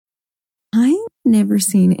never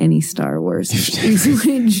seen any Star Wars.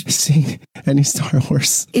 Seen any Star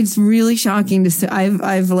Wars? It's really shocking to say.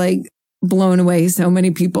 I've like blown away so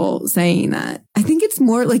many people saying that. I think it's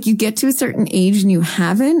more like you get to a certain age and you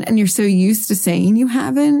haven't, and you're so used to saying you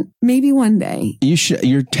haven't. Maybe one day.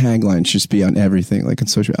 Your tagline should just be on everything, like on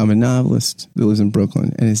social. I'm a novelist that lives in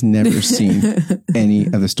Brooklyn and has never seen any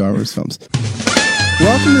of the Star Wars films.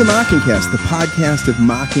 Welcome to the Mockingcast, the podcast of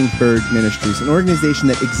Mockingbird Ministries, an organization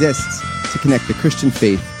that exists to connect the Christian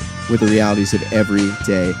faith with the realities of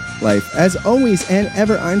everyday life. As always and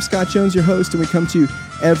ever, I'm Scott Jones, your host, and we come to you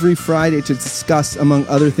every Friday to discuss, among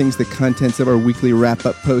other things, the contents of our weekly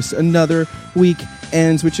wrap-up post. Another week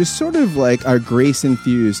ends, which is sort of like our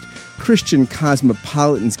grace-infused Christian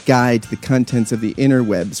cosmopolitan's guide to the contents of the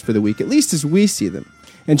interwebs for the week, at least as we see them.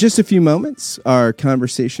 In just a few moments, our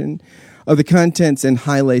conversation of the contents and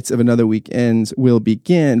highlights of another week ends will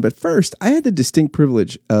begin. But first, I had the distinct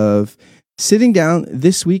privilege of sitting down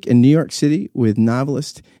this week in New York City with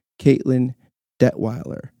novelist Katelyn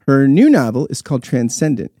Detweiler. Her new novel is called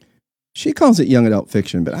Transcendent. She calls it young adult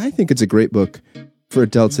fiction, but I think it's a great book for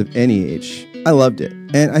adults of any age. I loved it,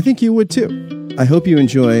 and I think you would too. I hope you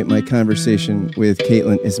enjoy my conversation with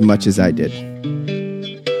Katelyn as much as I did.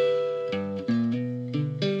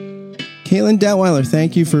 Katelyn Detweiler,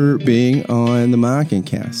 thank you for being on the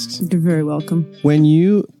Mockingcast. You're very welcome. When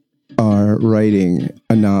you are writing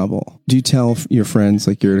a novel, do you tell your friends,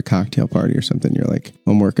 like you're at a cocktail party or something, you're like,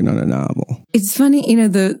 I'm working on a novel? It's funny,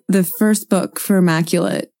 the first book for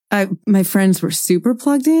Immaculate, my friends were super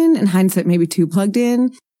plugged in hindsight, maybe too plugged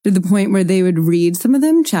in, to the point where they would read some of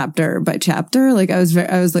them chapter by chapter. Like I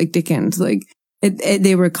was like Dickens, like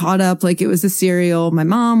they were caught up, like it was a serial my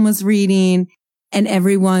mom was reading. And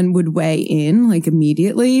everyone would weigh in like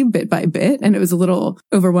immediately, bit by bit, and it was a little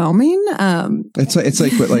overwhelming. It's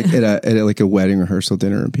like at a wedding rehearsal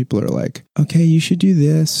dinner, and people are like, "Okay, you should do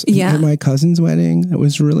this." Yeah, at my cousin's wedding, it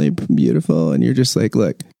was really beautiful, and you're just like,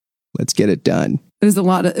 "Look, let's get it done." It was a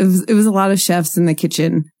lot of chefs in the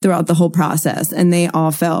kitchen throughout the whole process, and they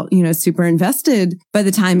all felt, super invested by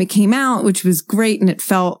the time it came out, which was great. And it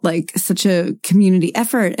felt like such a community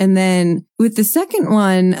effort. And then with the second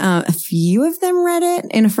one, a few of them read it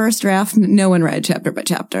in a first draft. No one read chapter by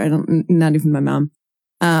chapter. Not even my mom.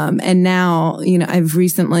 And now, I've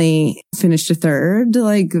recently finished a third,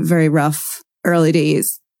 like very rough early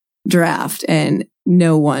days draft, and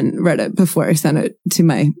no one read it before I sent it to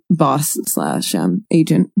my boss /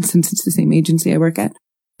 agent, since it's the same agency I work at.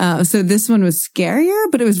 So this one was scarier,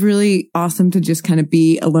 but it was really awesome to just kind of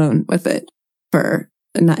be alone with it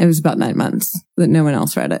it was about 9 months that no one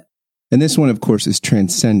else read it. And this one, of course, is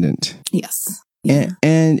Transcendent. Yes. Yeah.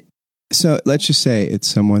 And so let's just say it's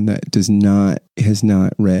someone that has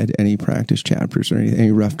not read any practice chapters or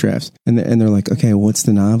any rough drafts. And they're like, okay, what's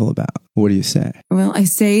the novel about? What do you say? Well, I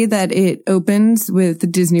say that it opens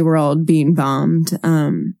with Disney World being bombed.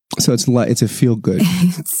 So it's a feel good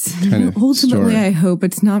kind of ultimately story. I hope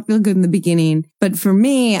it's not feel good in the beginning. But for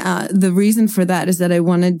me, the reason for that is that I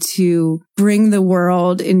wanted to bring the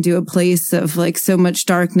world into a place of like so much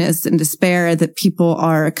darkness and despair that people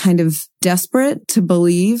are kind of desperate to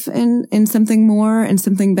believe in something more and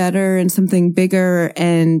something better and something bigger.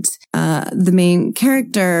 And the main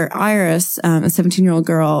character, Iris, a 17-year-old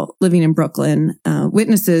girl living in Brooklyn,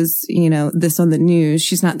 witnesses, this on the news.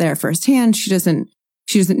 She's not there firsthand. She doesn't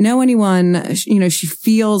know anyone. She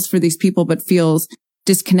feels for these people, but feels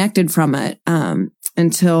disconnected from it,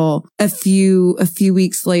 until a few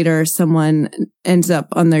weeks later, someone ends up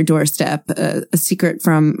on their doorstep, a secret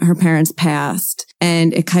from her parents' past.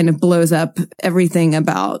 And it kind of blows up everything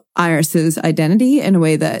about Iris's identity in a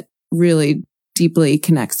way that really deeply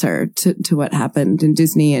connects her to what happened in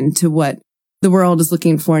Disney and to what the world is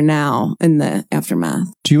looking for now in the aftermath.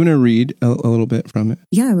 Do you want to read a little bit from it?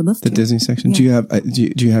 Yeah, I would love to. The Disney section. Yeah.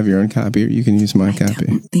 Do you have your own copy, or you can use my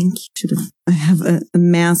copy? Thank you. I have a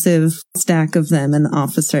massive stack of them in the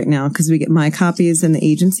office right now because we get my copies and the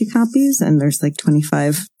agency copies, and there's like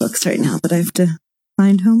 25 books right now that I have to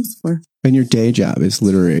find homes for. And your day job is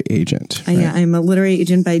literary agent. Right? Yeah, I'm a literary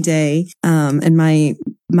agent by day, and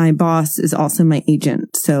my boss is also my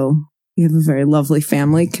agent. So we have a very lovely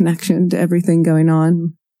family connection to everything going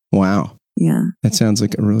on. Wow. Yeah. That sounds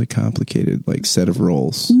like a really complicated set of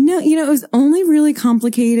roles. No, it was only really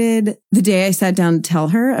complicated the day I sat down to tell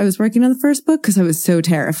her I was working on the first book because I was so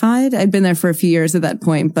terrified. I'd been there for a few years at that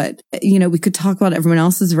point, but, we could talk about everyone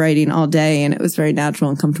else's writing all day and it was very natural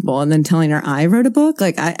and comfortable. And then telling her I wrote a book,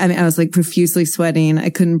 I was profusely sweating. I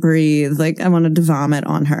couldn't breathe. I wanted to vomit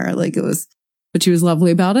on her. But she was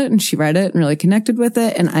lovely about it and she read it and really connected with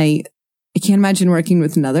it. And I can't imagine working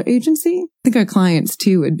with another agency. I think our clients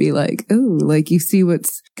too would be like, oh, like you see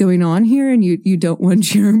what's going on here and you don't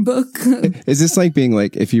want your book. Is this like being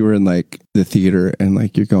like, if you were in like the theater and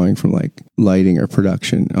like you're going from like lighting or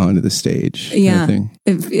production onto the stage? Yeah, kind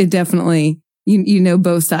of thing? It definitely, you know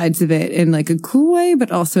both sides of it in like a cool way,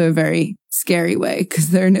 but also a very scary way because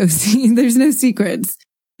there's no secrets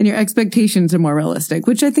and your expectations are more realistic,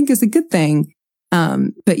 which I think is a good thing.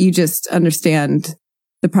 But you just understand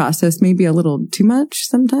the process maybe a little too much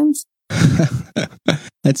sometimes.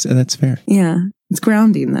 That's fair. Yeah. It's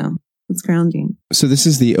grounding though. It's grounding. So this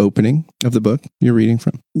is the opening of the book you're reading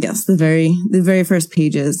from? Yes, the very first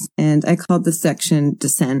pages. And I called the section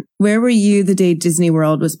Descent. Where were you the day Disney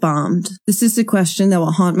World was bombed? This is a question that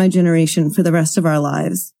will haunt my generation for the rest of our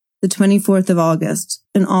lives. The 24th of August,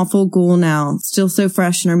 an awful ghoul now, still so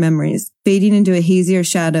fresh in our memories, fading into a hazier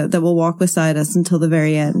shadow that will walk beside us until the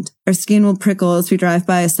very end. Our skin will prickle as we drive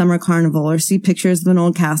by a summer carnival or see pictures of an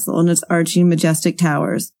old castle and its arching majestic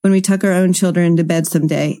towers. When we tuck our own children into bed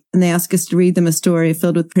someday, and they ask us to read them a story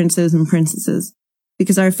filled with princes and princesses.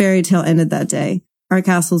 Because our fairy tale ended that day. Our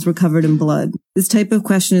castles were covered in blood. This type of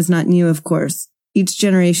question is not new, of course. Each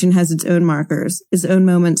generation has its own markers, its own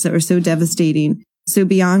moments that were so devastating, so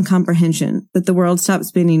beyond comprehension, that the world stopped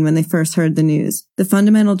spinning when they first heard the news. The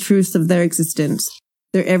fundamental truths of their existence,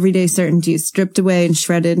 their everyday certainties stripped away and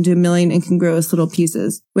shredded into a million incongruous little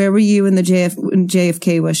pieces. Where were you when when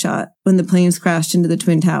JFK was shot, when the planes crashed into the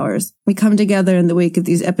Twin Towers? We come together in the wake of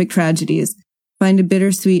these epic tragedies, find a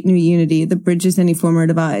bittersweet new unity that bridges any former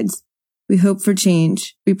divides. We hope for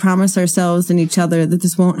change. We promise ourselves and each other that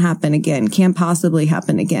this won't happen again, can't possibly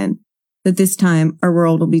happen again. That this time our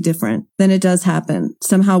world will be different. Then it does happen,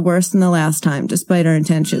 somehow worse than the last time, despite our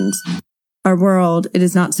intentions. Our world, it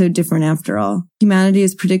is not so different after all. Humanity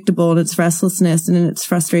is predictable in its restlessness and in its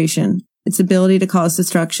frustration, its ability to cause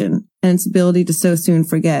destruction, and its ability to so soon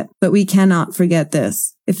forget. But we cannot forget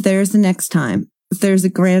this. If there is a next time, if there is a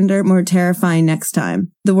grander, more terrifying next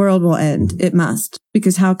time, the world will end. It must.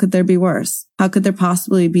 Because how could there be worse? How could there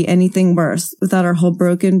possibly be anything worse without our whole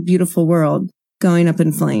broken, beautiful world going up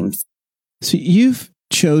in flames? So you've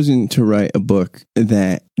chosen to write a book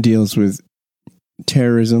that deals with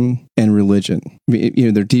terrorism and religion. I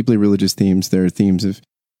mean, they're deeply religious themes. There are themes of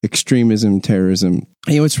extremism, terrorism.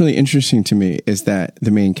 What's really interesting to me is that the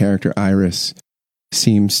main character, Iris,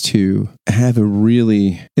 seems to have in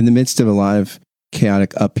the midst of a lot of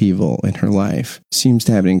chaotic upheaval in her life, seems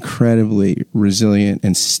to have an incredibly resilient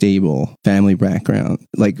and stable family background,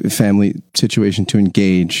 like family situation to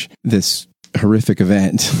engage this horrific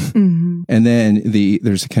event. Mm-hmm. And then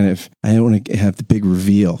there's a kind of, I don't want to have the big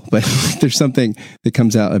reveal, but there's something that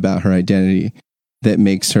comes out about her identity that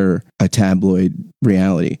makes her a tabloid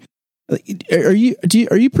reality. Are you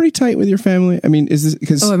pretty tight with your family? I mean, is this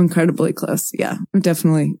because... Oh, I'm incredibly close. Yeah, it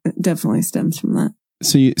definitely stems from that.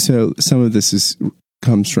 So some of this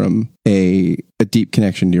comes from a deep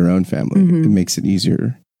connection to your own family. Mm-hmm. It makes it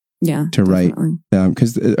easier. Yeah, to write,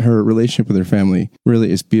 because her relationship with her family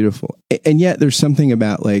really is beautiful. And yet there's something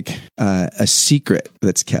about like a secret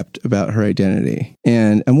that's kept about her identity.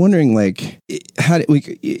 And I'm wondering, like, how did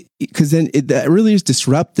we, because then that really is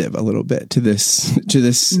disruptive a little bit to this,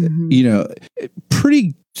 mm-hmm.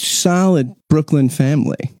 Pretty solid Brooklyn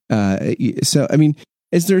family. So, I mean,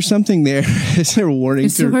 is there something there? Is there a warning?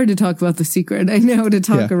 It's so hard to talk about the secret. I know, to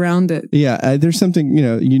talk around it. Yeah, there's something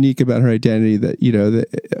unique about her identity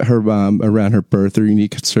that her mom around her birth or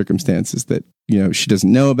unique circumstances that she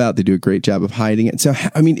doesn't know about. They do a great job of hiding it. So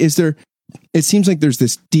I mean, is there? It seems like there's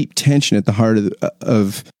this deep tension at the heart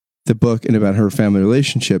of the book and about her family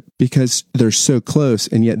relationship because they're so close,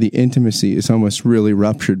 and yet the intimacy is almost really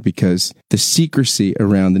ruptured because the secrecy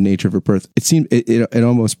around the nature of her birth. It seems it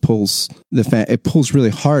almost pulls it pulls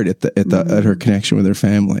really hard at her connection with her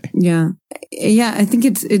family. Yeah. I think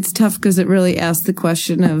it's tough because it really asks the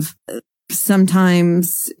question of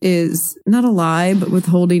sometimes is not a lie, but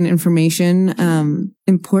withholding information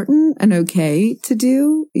important and okay to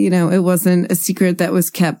do. It wasn't a secret that was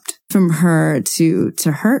kept from her to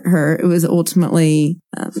hurt her. It was ultimately,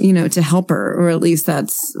 to help her, or at least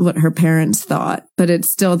that's what her parents thought. But it's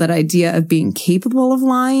still that idea of being capable of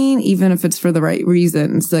lying, even if it's for the right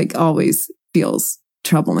reasons, like always feels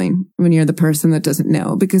troubling when you're the person that doesn't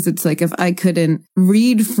know, because it's like, if I couldn't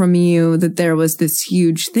read from you that there was this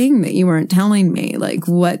huge thing that you weren't telling me, like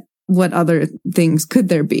what other things could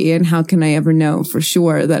there be, and how can I ever know for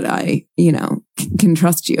sure that I can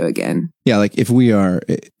trust you again? Yeah, like if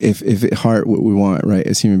at heart what we want, right,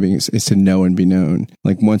 as human beings is to know and be known.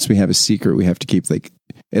 Like once we have a secret, we have to keep like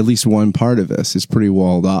at least one part of us is pretty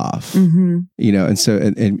walled off, and so,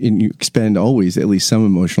 and you expend always at least some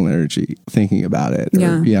emotional energy thinking about it.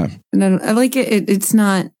 And I like it. It's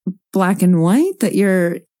not black and white that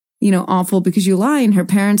you're, awful because you lie. And her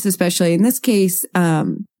parents, especially in this case,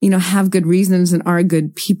 have good reasons and are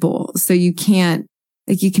good people. So you can't,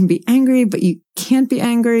 you can be angry, but you can't be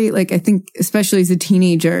angry. I think especially as a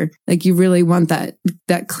teenager, you really want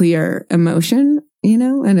that clear emotion,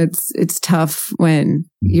 and it's tough when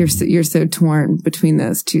you're so torn between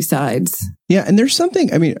those two sides. Yeah. And there's something,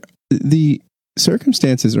 the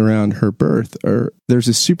circumstances around her birth there's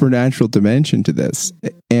a supernatural dimension to this,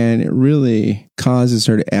 and it really causes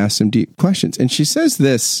her to ask some deep questions. And she says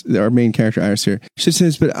this, our main character Iris here, she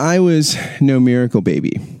says, "But I was no miracle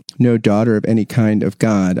baby, no daughter of any kind of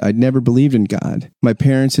God. I'd never believed in God. My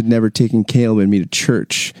parents had never taken Caleb and me to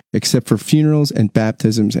church, except for funerals and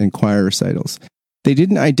baptisms and choir recitals. They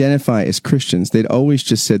didn't identify as Christians. They'd always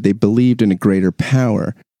just said they believed in a greater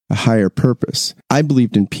power, a higher purpose. I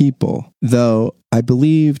believed in people, though I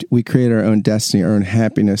believed we create our own destiny, our own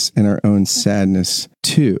happiness, and our own sadness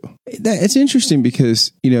too." It's interesting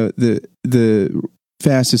because, the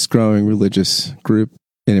fastest growing religious group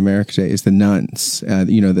in America today is the nuns,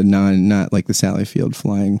 the not like the Sally Field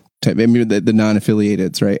flying type, the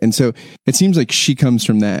non-affiliateds, right? And so it seems like she comes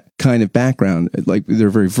from that kind of background. They're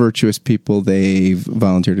very virtuous people. They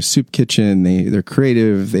volunteered a soup kitchen. They're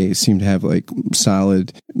creative. They seem to have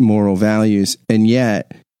solid moral values. And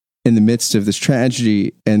yet, in the midst of this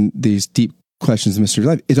tragedy and these deep questions of mystery of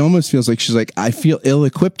life, it almost feels like she's I feel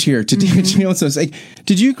ill-equipped here to do. So it's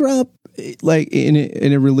did you grow up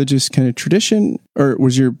in a religious kind of tradition, or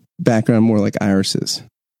was your background more like Iris's?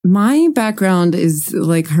 My background is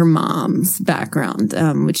her mom's background,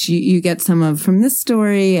 which you get some of from this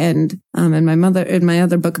story, and my mother in my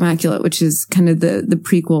other book, Immaculate, which is kind of the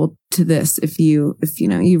prequel to this. If you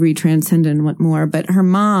read Transcendent and want more, but her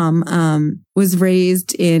mom was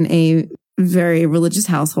raised in a very religious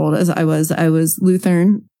household, as I was. I was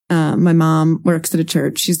Lutheran. My mom works at a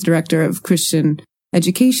church. She's the director of Christian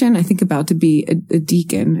education. I think about to be a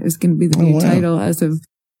deacon is going to be the new title as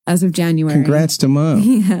of January. Congrats to Mom.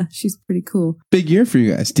 Yeah, she's pretty cool. Big year for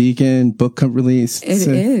you guys. Deacon, book release. It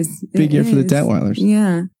is. Big year for the Detweilers.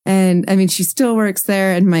 Yeah. And she still works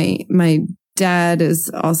there. And my dad is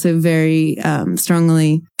also very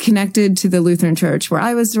strongly connected to the Lutheran church where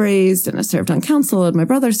I was raised, and I served on council, and my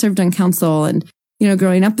brother served on council. And,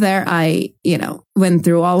 growing up there, I, went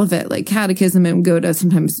through all of it, catechism, and go to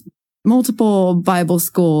sometimes multiple Bible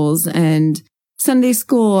schools and Sunday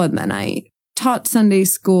school. And then I taught Sunday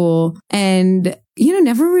school and,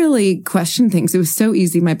 never really questioned things. It was so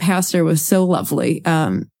easy. My pastor was so lovely.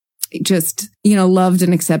 Just, loved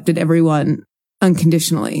and accepted everyone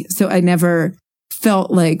unconditionally. So I never felt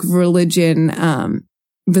like religion,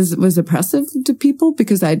 was oppressive to people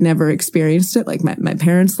because I'd never experienced it. My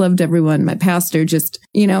parents loved everyone. My pastor just,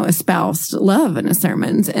 espoused love in his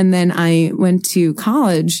sermons. And then I went to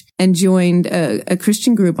college and joined a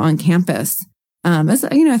Christian group on campus. As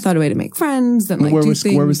I thought a way to make friends and where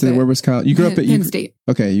was college? You grew up at Penn State.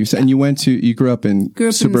 Okay, you said, and you grew up in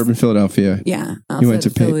suburban Philadelphia. Yeah, you went to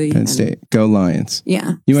Penn State. Go Lions.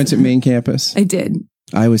 Yeah, you went to main campus. I did.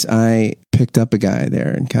 I picked up a guy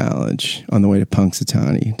there in college on the way to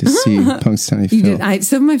Punxsutawney to see Punxsutawney Phil. You did.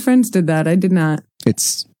 Some of my friends did that. I did not.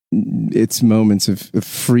 It's moments of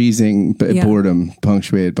freezing boredom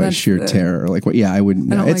punctuated by sheer terror. I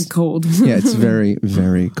wouldn't. I don't like cold. Yeah, it's very,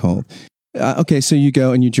 very cold. Okay, so you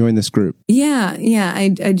go and you join this group. Yeah.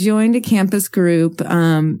 I joined a campus group.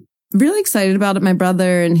 Really excited about it. My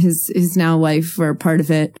brother and his now wife were part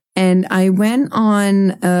of it. And I went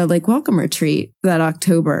on a welcome retreat that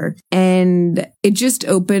October, and it just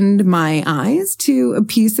opened my eyes to a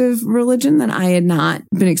piece of religion that I had not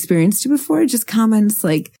been experienced to before. Just comments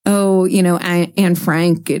Anne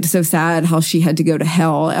Frank, it's so sad how she had to go to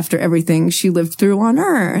hell after everything she lived through on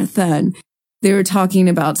earth. And they were talking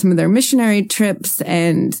about some of their missionary trips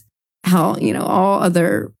and how, all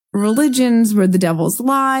other religions were the devil's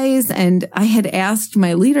lies. And I had asked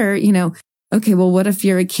my leader, okay, well, what if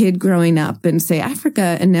you're a kid growing up in, say,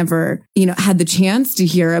 Africa and never, had the chance to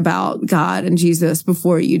hear about God and Jesus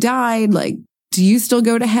before you died? Do you still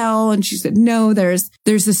go to hell? And she said, no, there's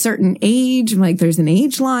a certain age. I'm there's an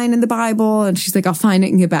age line in the Bible. And she's I'll find it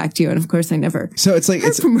and get back to you. And of course I never. So it's like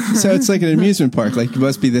an amusement park. You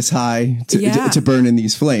must be this high to burn in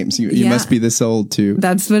these flames. You must be this old to.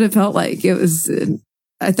 That's what it felt like. It was,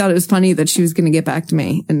 I thought it was funny that she was going to get back to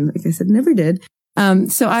me. And like I said, never did.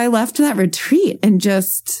 So I left that retreat and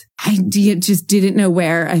just didn't know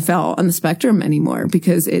where I fell on the spectrum anymore,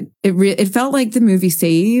 because it felt like the movie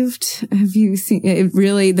Saved. Have you seen it?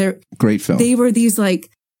 Really, great film. They were these like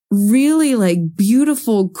really like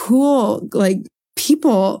beautiful, cool, like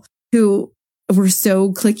people who were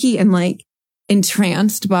so cliquey and like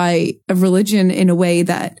entranced by a religion in a way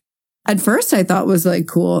that at first I thought was like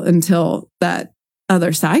cool, until that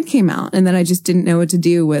other side came out. And then I just didn't know what to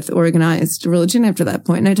do with organized religion after that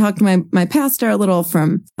point. And I talked to my pastor a little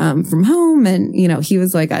from home, and, he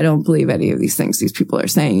was like, I don't believe any of these things these people are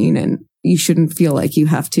saying, and you shouldn't feel like you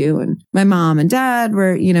have to. And my mom and dad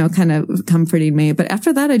were, kind of comforting me. But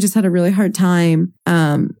after that, I just had a really hard time,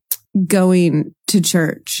 going to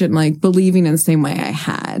church and like believing in the same way I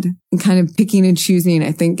had, and kind of picking and choosing,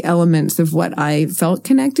 I think, elements of what I felt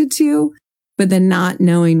connected to, but then not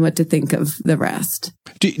knowing what to think of the rest.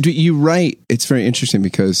 Do you write? It's very interesting,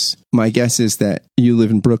 because my guess is that you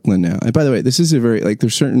live in Brooklyn now. And by the way, this is a very, like,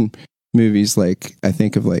 there's certain movies, like I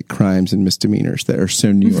think of like Crimes and Misdemeanors, that are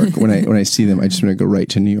so New York. When I see them, I just want to go right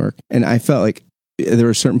to New York. And I felt like there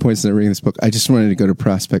were certain points in reading this book, I just wanted to go to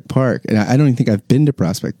Prospect Park. And I don't even think I've been to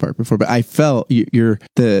Prospect Park before, but I felt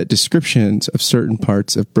the descriptions of certain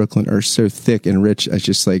parts of Brooklyn are so thick and rich. I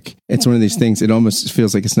just like, it's one of these things, it almost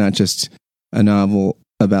feels like it's not just a novel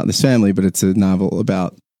about this family, but it's a novel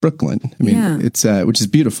about Brooklyn. I mean, it's which is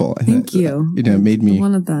beautiful. Thank you. It made me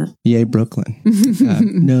wanted that. Yay, Brooklyn.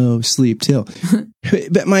 No sleep till.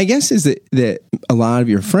 But my guess is that a lot of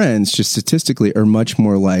your friends, just statistically, are much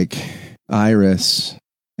more like Iris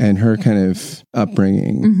and her kind of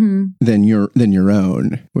upbringing than your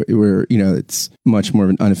own, where it's much more of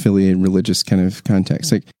an unaffiliated religious kind of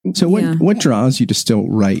context. Like, so what draws you to still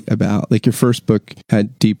write about? Like, your first book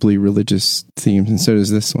had deeply religious themes, and so does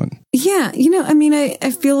this one. Yeah,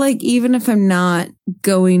 I feel like even if I'm not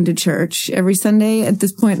going to church every Sunday at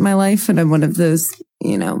this point in my life, and I'm one of those,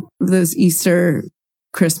 those Easter,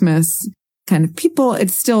 Christmas kind of people,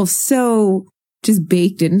 it's still so just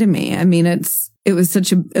baked into me. I mean, it was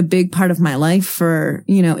such a big part of my life for,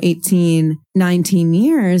 18, 19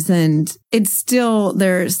 years. And it's still,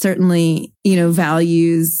 there are certainly,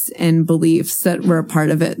 values and beliefs that were a part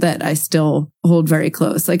of it that I still hold very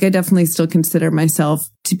close. Like, I definitely still consider myself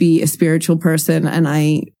to be a spiritual person, and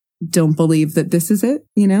I don't believe that this is it.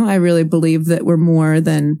 I really believe that we're more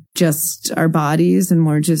than just our bodies, and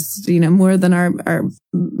more just, more than our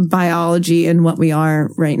biology and what we are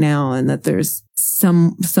right now. And that there's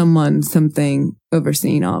something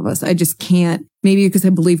overseeing all of us. I just can't, maybe because I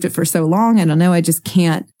believed it for so long, I don't know. I just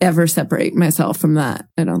can't ever separate myself from that,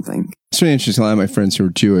 I don't think. It's really interesting. A lot of my friends who are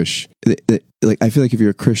Jewish, like, I feel like if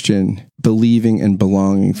you're a Christian, believing and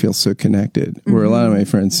belonging feels so connected. Where a lot of my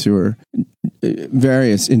friends who are in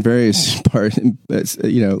various parts,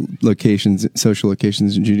 locations, social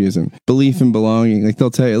locations in Judaism, belief and belonging, like,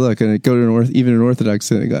 they'll tell you, look, and I go to even an Orthodox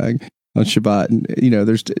synagogue on Shabbat, and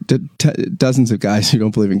there's dozens of guys who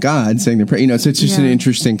don't believe in God saying their prayer. So it's just an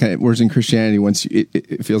interesting kind of. Whereas in Christianity,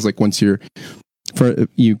 it feels like once you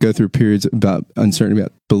go through periods about uncertainty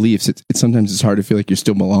about beliefs, sometimes it's hard to feel like you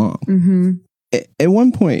still belong. Mm-hmm. At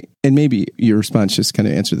one point, and maybe your response just kind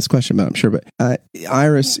of answered this question, but I'm sure. But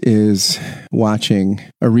Iris is watching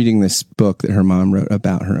or reading this book that her mom wrote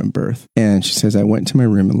about her own birth. And she says, I went to my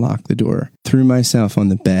room and locked the door, threw myself on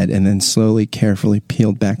the bed, and then slowly, carefully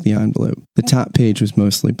peeled back the envelope. The top page was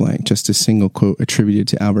mostly blank, just a single quote attributed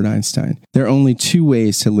to Albert Einstein. There are only two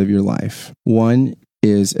ways to live your life. One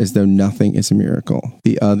is as though nothing is a miracle.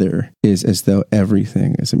 The other is as though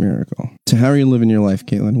everything is a miracle. So how are you living your life,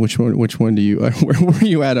 Katelyn? Which one do you, where were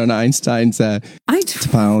you at on Einstein's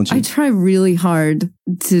topology? I try really hard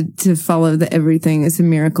to follow the everything is a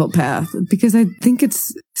miracle path, because I think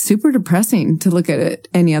it's super depressing to look at it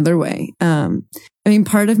any other way.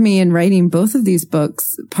 Part of me in writing both of these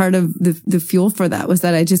books, part of the fuel for that was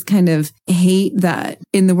that I just kind of hate that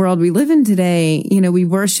in the world we live in today, we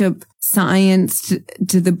worship science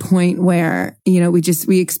to the point where,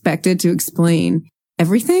 we expect it to explain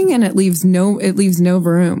everything, and it leaves no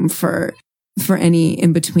room for any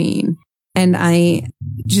in between. And I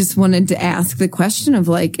just wanted to ask the question of,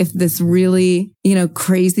 like, if this really,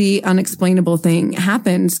 crazy, unexplainable thing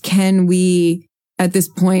happens, can we, at this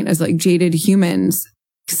point, as like jaded humans,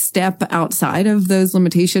 step outside of those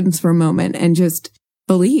limitations for a moment and just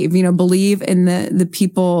believe in the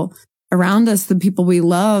people around us, the people we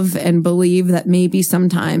love, and believe that maybe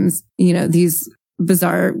sometimes, these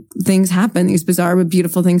bizarre things happen. These bizarre but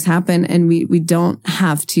beautiful things happen, and we don't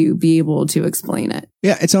have to be able to explain it.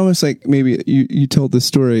 Yeah, it's almost like maybe you told this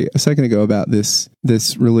story a second ago about this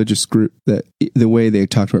religious group that the way they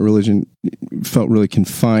talked about religion felt really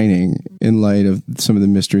confining in light of some of the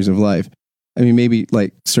mysteries of life. I mean, maybe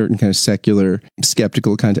like certain kind of secular,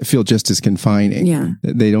 skeptical content feel just as confining. Yeah.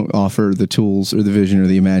 They don't offer the tools or the vision or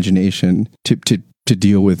the imagination to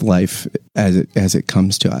deal with life as it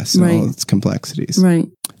comes to us and all its complexities. Right.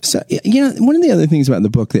 So, one of the other things about the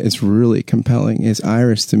book that is really compelling is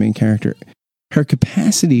Iris, the main character, her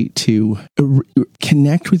capacity to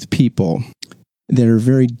connect with people that are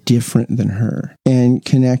very different than her and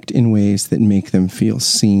connect in ways that make them feel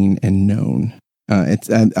seen and known.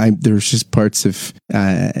 There's just parts of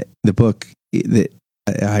the book that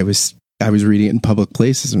I was reading it in public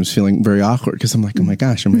places and was feeling very awkward because I'm like, oh my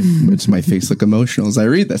gosh, does my face look emotional as I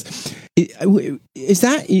read this? Is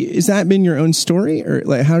that been your own story, or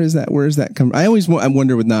like where does that come? I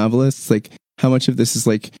wonder with novelists, like how much of this is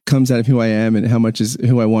like comes out of who I am and how much is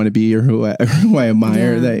who I want to be or who I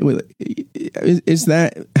admire. Yeah.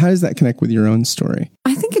 How does that connect with your own story?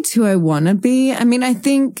 I think it's who I want to be. I mean, I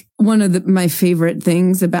think one of my favorite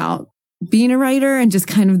things about being a writer and just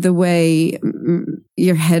kind of the way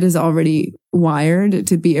your head is already wired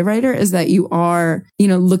to be a writer is that you are,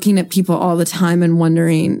 looking at people all the time and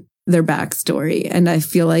wondering their backstory. And I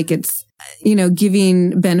feel like it's,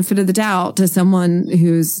 giving benefit of the doubt to someone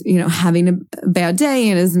who's, having a bad day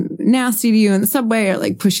and is nasty to you in the subway or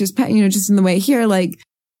like pushes past, just in the way here, like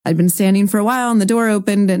I'd been standing for a while and the door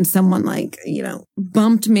opened and someone like,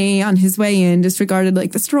 bumped me on his way in, disregarded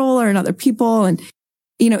like the stroller and other people. And,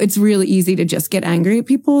 it's really easy to just get angry at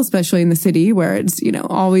people, especially in the city where it's,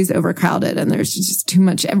 always overcrowded and there's just too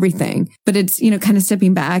much everything. But it's, kind of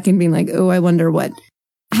stepping back and being like, oh, I wonder what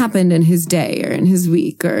happened in his day or in his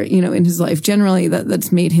week or, in his life generally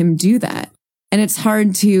that's made him do that. And it's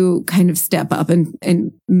hard to kind of step up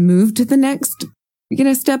and move to the next,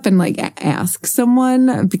 step and like ask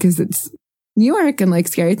someone because it's New York and like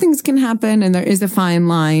scary things can happen. And there is a fine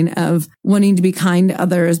line of wanting to be kind to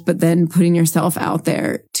others, but then putting yourself out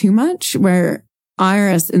there too much, where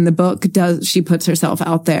Iris in the book she puts herself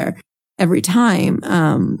out there every time.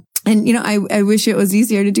 And, I wish it was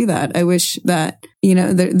easier to do that. I wish that,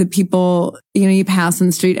 the people, you pass on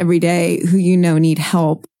the street every day who, need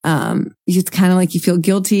help. It's kind of like you feel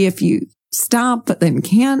guilty if you stop, but then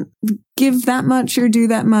can't give that much or do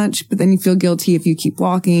that much. But then you feel guilty if you keep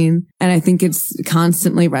walking. And I think it's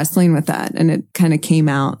constantly wrestling with that. And it kind of came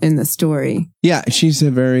out in the story. Yeah. She's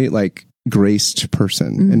a very graced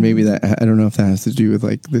person. Mm-hmm. And maybe that, I don't know if that has to do with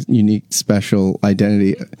the unique special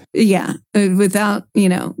identity. Yeah. Without,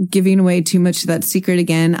 giving away too much of that secret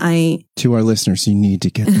again, to our listeners, you need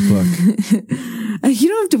to get the book. You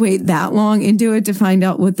don't have to wait that long into it to find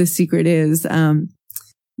out what the secret is.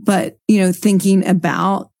 But, thinking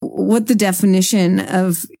about what the definition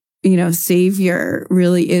of, savior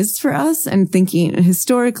really is for us and thinking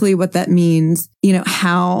historically what that means,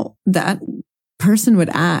 how that person would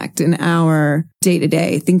act in our day to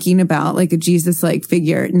day, thinking about like a Jesus-like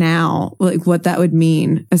figure now, like what that would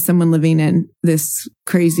mean as someone living in this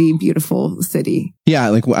crazy, beautiful city.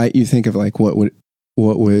 Yeah. You think of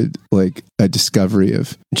what would like a discovery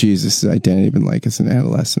of Jesus' identity been like as an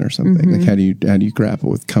adolescent or something? Mm-hmm. Like how do you grapple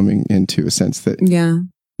with coming into a sense that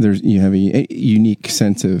you have a unique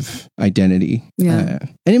sense of identity. Yeah.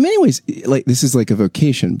 And in many ways, this is like a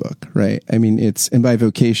vocation book, right? I mean, and by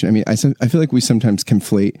vocation, I mean, I feel like we sometimes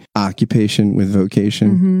conflate occupation with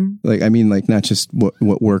vocation. Mm-hmm. Not just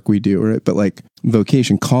what work we do, right? But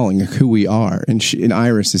vocation, calling, who we are. And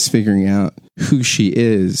Iris is figuring out who she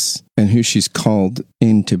is and who she's called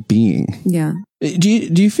into being. Yeah. Do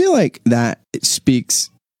you feel like that speaks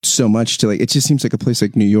so much to it just seems like a place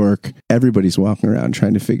like New York, everybody's walking around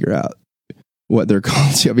trying to figure out what they're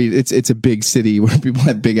called to. I mean, it's a big city where people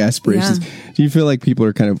have big aspirations. Yeah. Do you feel like people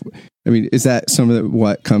are is that some of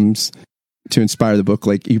what comes to inspire the book?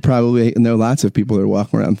 You probably know lots of people that are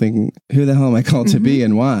walking around thinking, who the hell am I called to be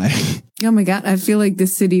and why? Oh my God. I feel like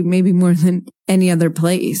this city, maybe more than any other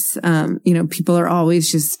place, people are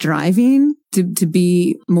always just striving to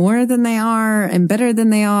be more than they are and better than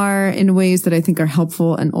they are in ways that I think are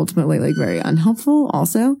helpful and ultimately very unhelpful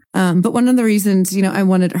also. But one of the reasons, I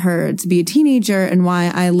wanted her to be a teenager and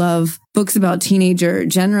why I love books about teenager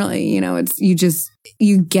generally, it's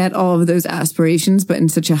you get all of those aspirations, but in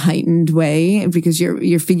such a heightened way because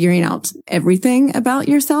you're figuring out everything about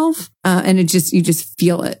yourself. And you just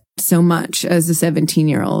feel it so much as a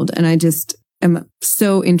 17-year-old. And am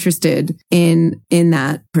so interested in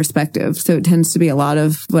that perspective. So it tends to be a lot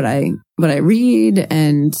of what I read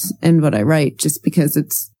and what I write, just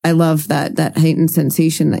because I love that heightened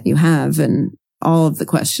sensation that you have and all of the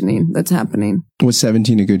questioning that's happening. Was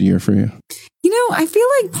 17 a good year for you? I feel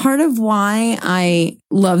like part of why I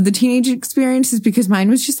love the teenage experience is because mine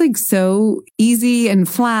was just like so easy and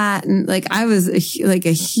flat. And like I was a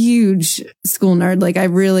huge school nerd. Like I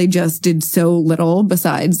really just did so little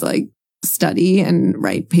besides like study and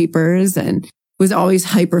write papers, and was always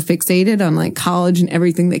hyper fixated on like college and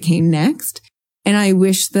everything that came next. And I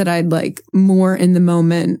wish that I'd like more in the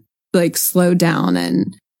moment, like slow down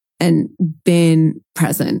and been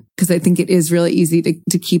present, because I think it is really easy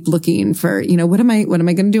to keep looking for, what am I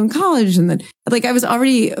going to do in college? And then like I was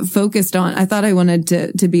already focused on, I thought I wanted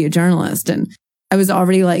to be a journalist, and I was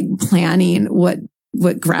already like planning what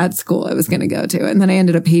grad school I was going to go to. And then I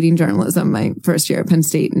ended up hating journalism my first year at Penn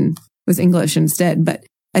State and was English instead. But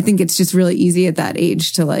I think it's just really easy at that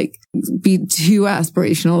age to like be too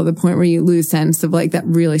aspirational to the point where you lose sense of like that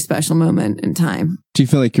really special moment in time. Do you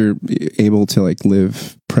feel like you're able to like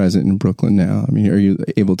live present in Brooklyn now? I mean, are you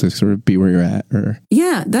able to sort of be where you're at? Or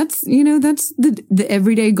yeah, that's the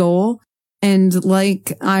everyday goal. And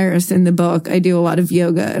like Iris in the book, I do a lot of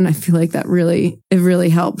yoga, and I feel like it really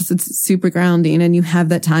helps. It's super grounding, and you have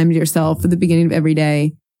that time to yourself at the beginning of every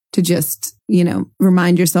day to just,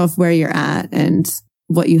 remind yourself where you're at and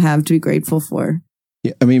what you have to be grateful for.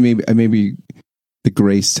 Yeah, I mean, maybe the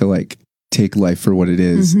grace to like take life for what it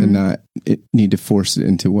is, and not need to force it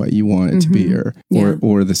into what you want it to be,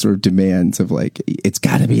 or the sort of demands of like, it's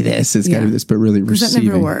got to be this, it's got to be this, but really receiving.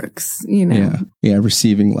 That never works, Yeah,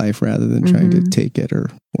 receiving life rather than trying to take it or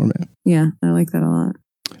form it. Yeah, I like that a lot.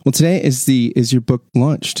 Well, today is your book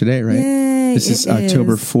launch today, right? Yay, this is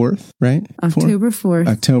October 4th, right? October 4th.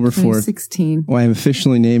 October 4th. 2016. Well, I'm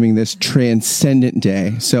officially naming this Transcendent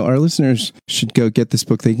Day. So our listeners should go get this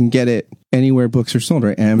book. They can get it anywhere books are sold,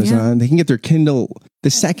 right? Amazon. Yeah. They can get their Kindle the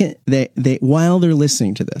second they while they're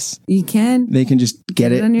listening to this. You can. They can just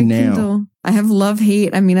get it on your now. Kindle. I have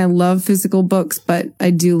love-hate. I mean, I love physical books, but I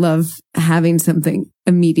do love having something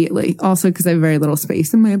immediately. Also, because I have very little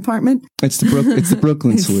space in my apartment. It's the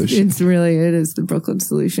Brooklyn solution. It is the Brooklyn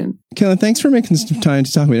solution. Katelyn, thanks for making some time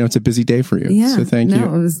to talk to me. I know it's a busy day for you. Yeah. So thank you.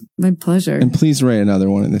 No, it was my pleasure. And please write another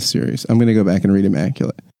one in this series. I'm going to go back and read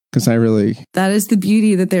Immaculate, because that is the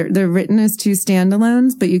beauty, that they're written as two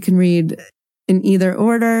standalones, but you can read in either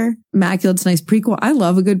order. Immaculate's a nice prequel. I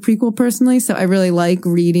love a good prequel personally, so I really like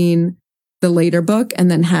reading the later book and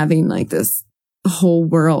then having like this whole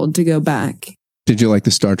world to go back. Did you like the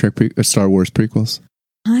Star Wars prequels?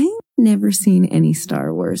 I've never seen any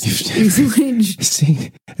Star Wars.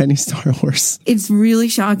 Seen any Star Wars? It's really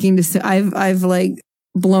shocking to say. I've like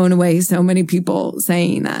blown away so many people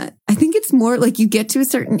saying that. I think it's more like you get to a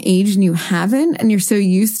certain age and you haven't, and you're so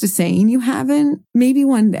used to saying you haven't. Maybe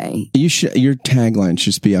one day. Your tagline should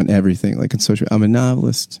just be on everything, like on social. I'm a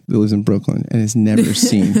novelist that lives in Brooklyn and has never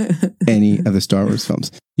seen any of the Star Wars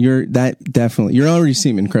films. You're already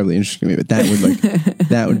seem incredibly interesting to me, but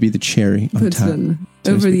that would be the cherry on top.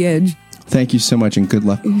 Over the edge. Thank you so much, and good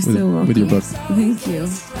luck with your book. Thank you.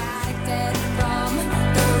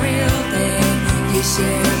 You should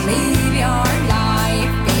leave your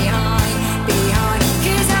life behind,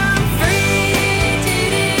 'cause I'm free to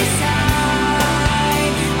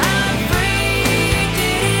decide, I'm free to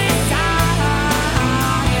decide,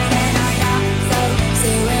 and I got so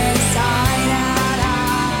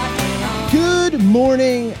suicide. Good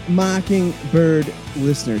morning, Mockingbird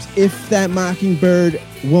listeners. If that mockingbird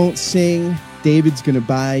won't sing, David's going to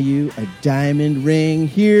buy you a diamond ring.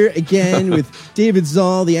 Here again with David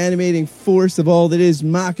Zoll, the animating force of all that is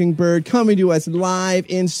Mockingbird, coming to us live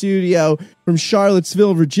in studio from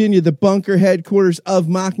Charlottesville, Virginia, the bunker headquarters of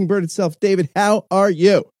Mockingbird itself. David, how are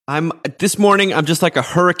you? This morning, I'm just like a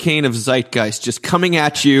hurricane of zeitgeist, just coming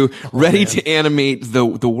at you, ready to animate the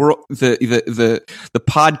world, the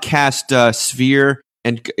podcast sphere.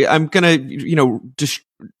 And I'm gonna, just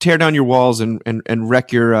tear down your walls and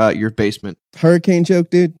wreck your basement. Hurricane joke,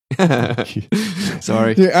 dude.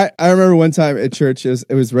 Sorry. Dude, I remember one time at church, it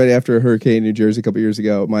was right after a hurricane in New Jersey a couple years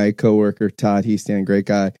ago. My coworker Todd Heastan, great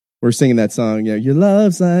guy, we're singing that song. Your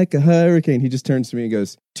love's like a hurricane. He just turns to me and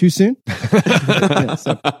goes, "Too soon?" But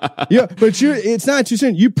it's not too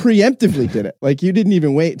soon. You preemptively did it. Like you didn't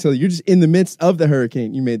even wait until you're just in the midst of the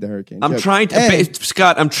hurricane. You made the hurricane. I'm trying to,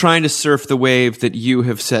 Scott. I'm trying to surf the wave that you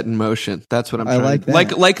have set in motion. That's what I'm trying. I like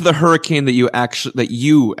that. Like the hurricane that you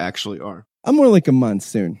actually are. I'm more like a month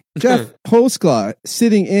soon. Jeff Holsclaw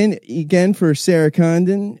sitting in again for Sarah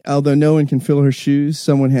Condon. Although no one can fill her shoes,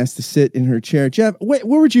 someone has to sit in her chair. Jeff, where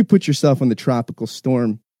would you put yourself on the tropical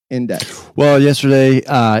storm index? Well, yesterday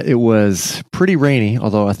it was pretty rainy,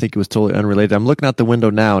 although I think it was totally unrelated. I'm looking out the window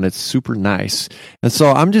now and it's super nice. And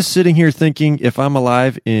so I'm just sitting here thinking, if I'm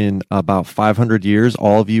alive in about 500 years,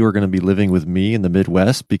 all of you are going to be living with me in the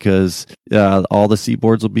Midwest, because all the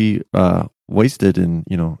seaboards will be wasted and,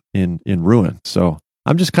 in ruin. So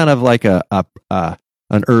I'm just kind of like an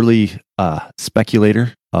early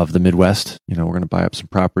speculator of the Midwest. We're going to buy up some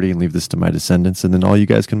property and leave this to my descendants, and then all you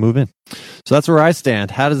guys can move in. So that's where I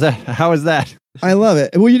stand. How is that? I love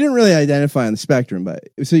it. Well, you didn't really identify on the spectrum, but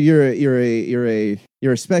so you're a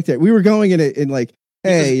spectator. We were going in like,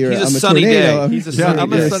 hey, I'm a sunny tornado. day.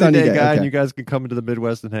 I'm a sunny day guy, okay. and you guys can come into the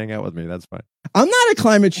Midwest and hang out with me. That's fine. I'm not a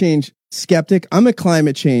climate change skeptic. I'm a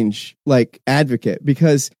climate change advocate,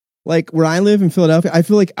 because where I live in Philadelphia, I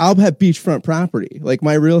feel like I'll have beachfront property. Like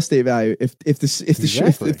my real estate value, if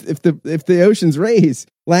the oceans raise,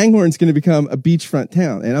 Langhorne's going to become a beachfront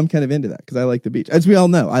town, and I'm kind of into that because I like the beach. As we all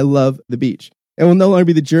know, I love the beach. It will no longer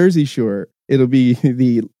be the Jersey Shore; it'll be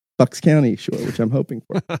the Bucks County Shore, which I'm hoping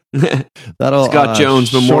for. That'll Scott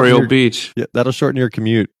Jones Memorial Beach. Yeah, that'll shorten your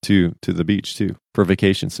commute to the beach too, for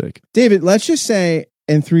vacation's sake. David, let's just say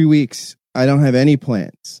in 3 weeks I don't have any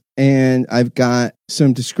plans, and I've got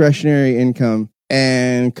some discretionary income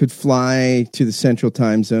and could fly to the Central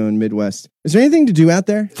Time Zone, Midwest. Is there anything to do out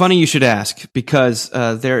there? Funny you should ask, because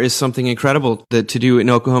there is something incredible to do in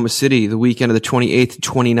Oklahoma City the weekend of the 28th to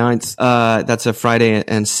 29th. That's a Friday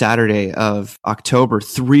and Saturday of October,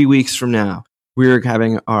 3 weeks from now. We're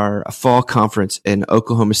having our fall conference in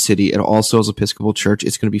Oklahoma City at All Souls Episcopal Church.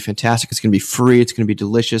 It's going to be fantastic. It's going to be free. It's going to be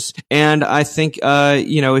delicious. And I think,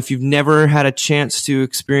 if you've never had a chance to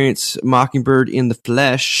experience Mockingbird in the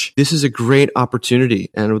flesh, this is a great opportunity,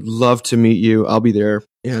 and I would love to meet you. I'll be there.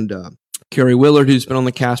 And, Carrie Willard, who's been on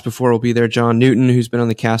the cast before, will be there. John Newton, who's been on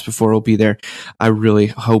the cast before, will be there. I really,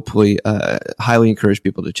 hopefully, highly encourage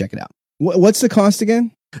people to check it out. What's the cost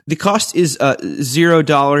again? The cost is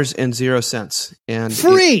 $0.00, and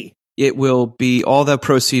free. It will be, all the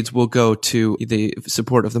proceeds will go to the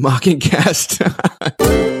support of the Mockingcast.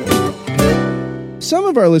 Some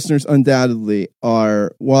of our listeners undoubtedly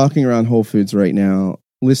are walking around Whole Foods right now,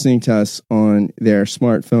 listening to us on their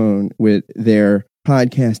smartphone with their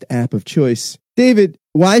podcast app of choice. David,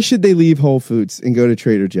 why should they leave Whole Foods and go to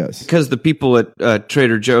Trader Joe's? Because the people at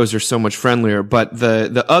Trader Joe's are so much friendlier. But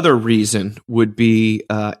the other reason would be,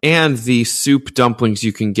 and the soup dumplings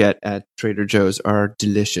you can get at Trader Joe's are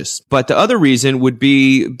delicious. But the other reason would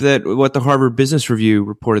be that what the Harvard Business Review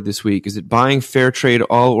reported this week is that buying fair trade,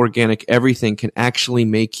 all organic everything can actually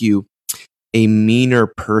make you a meaner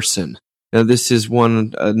person. Now, this is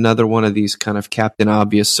another one of these kind of Captain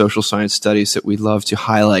Obvious social science studies that we love to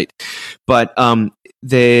highlight. But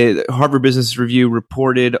the Harvard Business Review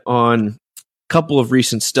reported on a couple of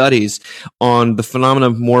recent studies on the phenomenon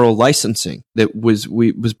of moral licensing that was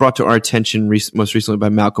brought to our attention most recently by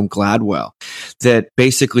Malcolm Gladwell, that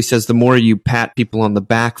basically says the more you pat people on the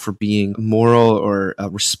back for being moral or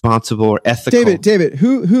responsible or ethical. David,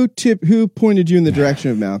 who pointed you in the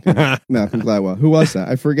direction of Malcolm Gladwell? Who was that?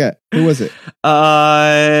 I forget. Who was it?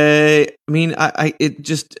 It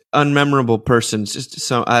just unmemorable person. Just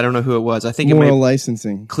so I don't know who it was. I think moral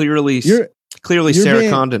licensing. Clearly Sarah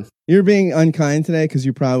Condon. You're being unkind today because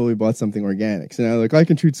you probably bought something organic. So now, I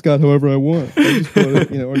can treat Scott however I want. I just bought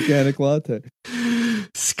organic latte.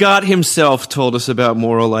 Scott himself told us about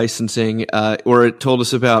moral licensing, or it told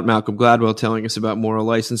us about Malcolm Gladwell telling us about moral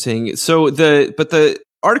licensing. So the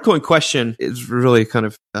article in question is really kind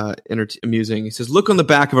of amusing. It says, look on the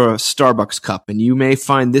back of a Starbucks cup and you may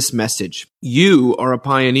find this message. You are a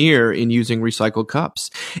pioneer in using recycled cups.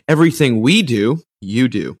 Everything we do, you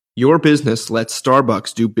do. Your business lets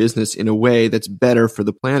Starbucks do business in a way that's better for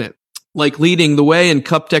the planet. Like leading the way in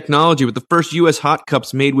cup technology with the first U.S. hot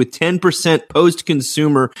cups made with 10%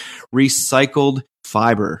 post-consumer recycled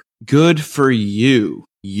fiber. Good for you.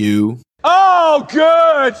 Oh,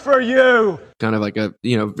 good for you. Kind of like a,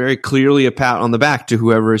 very clearly a pat on the back to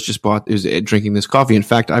whoever has just is drinking this coffee. In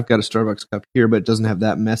fact, I've got a Starbucks cup here, but it doesn't have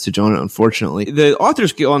that message on it, unfortunately. The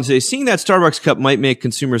authors go on to say, seeing that Starbucks cup might make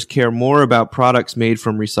consumers care more about products made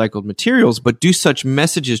from recycled materials, but do such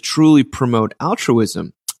messages truly promote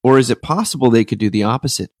altruism? Or is it possible they could do the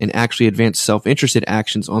opposite and actually advance self-interested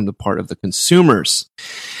actions on the part of the consumers?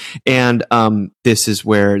 And this is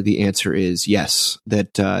where the answer is yes,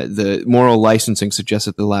 that the moral licensing suggests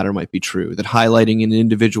that the latter might be true, that highlighting an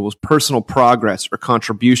individual's personal progress or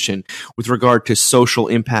contribution with regard to social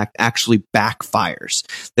impact actually backfires,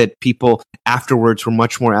 that people afterwards were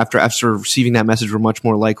much more, after receiving that message, were much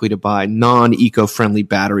more likely to buy non-eco-friendly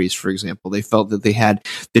batteries, for example. They felt that they had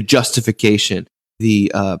the justification,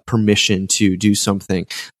 the permission to do something.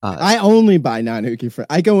 I only buy non-eco-friendly.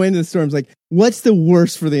 I go into the stores like, what's the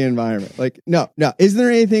worst for the environment? Like, no. Isn't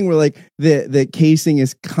there anything where like the casing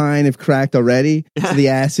is kind of cracked already? So the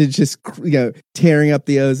acid just, tearing up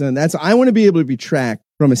the ozone. I want to be able to be tracked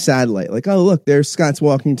from a satellite. Like, oh, look, there's Scott's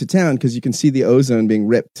walking to town because you can see the ozone being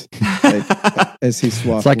ripped as he's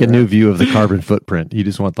walking. It's like around. A new view of the carbon footprint. You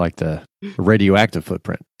just want like the radioactive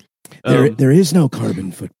footprint. There is no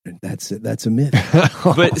carbon footprint. That's a myth.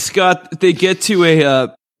 But Scott, they get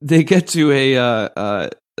to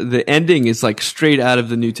the ending is like straight out of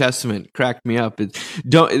the New Testament. Cracked me up.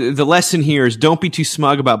 The lesson here is don't be too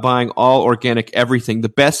smug about buying all organic everything. The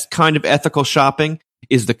best kind of ethical shopping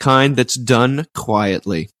is the kind that's done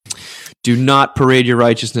quietly. Do not parade your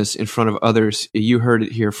righteousness in front of others. You heard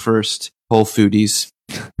it here first, Whole Foodies.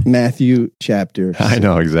 Matthew chapter 6. I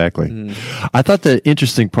know, exactly. I thought the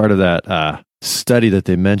interesting part of that study that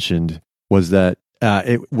they mentioned was that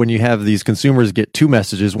when you have these consumers get two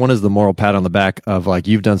messages, one is the moral pat on the back of like,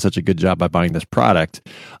 you've done such a good job by buying this product.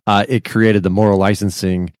 It created the moral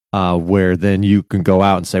licensing where then you can go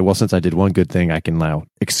out and say, well, since I did one good thing, I can now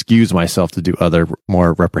excuse myself to do other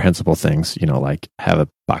more reprehensible things, like have a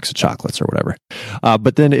box of chocolates or whatever.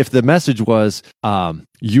 But then if the message was,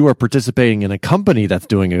 you are participating in a company that's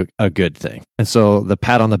doing a good thing, and so the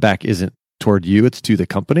pat on the back isn't toward you, it's to the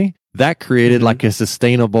company, that created like a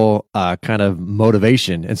sustainable kind of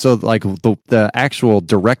motivation. And so like the actual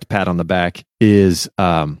direct pat on the back is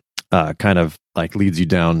kind of like leads you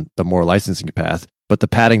down the moral licensing path. But the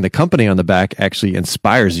patting the company on the back actually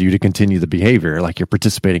inspires you to continue the behavior, like you're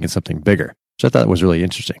participating in something bigger, which I thought was really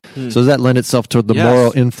interesting. So does that lend itself toward the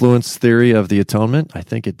moral influence theory of the atonement? I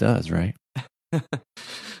think it does, right?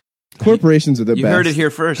 Corporations are the best. You heard it here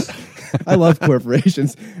first. I love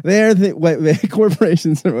corporations.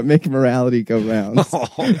 Corporations are what make morality go round.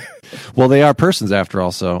 Well, they are persons after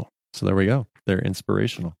all, so there we go. They're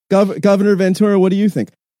inspirational. Governor Ventura, what do you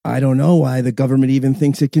think? I don't know why the government even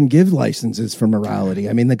thinks it can give licenses for morality.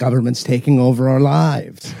 I mean, the government's taking over our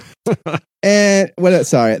lives. And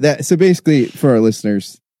so basically, for our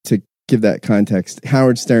listeners, to give that context,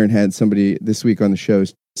 Howard Stern had somebody this week on the show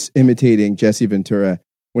imitating Jesse Ventura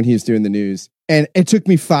when he was doing the news, and it took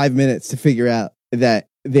me 5 minutes to figure out that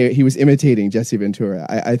he was imitating Jesse Ventura.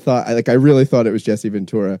 I really thought it was Jesse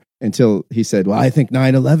Ventura until he said, "Well, I think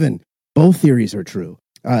 9/11. Both theories are true."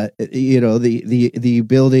 The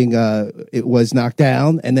building it was knocked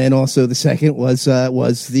down, and then also the second was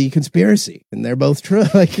the conspiracy, and they're both true.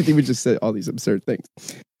 Like he would just say all these absurd things.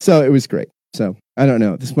 So it was great. So I don't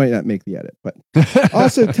know. This might not make the edit, but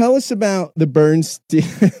also tell us about the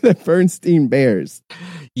Bernstein Bears.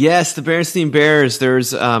 Yes, the Bernstein Bears.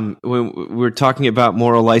 There's when we're talking about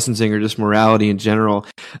moral licensing or just morality in general,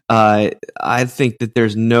 I think that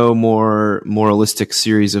there's no more moralistic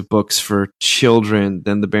series of books for children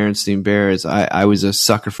than the Bernstein Bears. I was a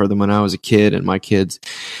sucker for them when I was a kid, and my kids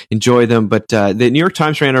enjoy them. But the New York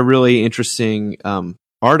Times ran a really interesting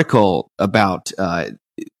article about.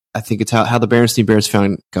 I think it's how the Bernstein Bears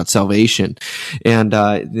got salvation, and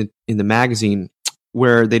in the magazine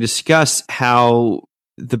where they discuss how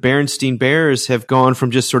the Bernstein Bears have gone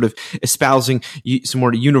from just sort of espousing some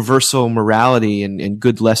more universal morality and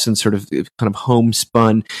good lessons, sort of kind of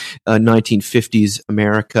homespun 1950s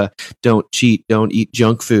America, don't cheat, don't eat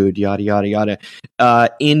junk food, yada, yada, yada,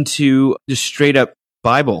 into just straight up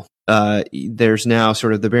Bible. There's now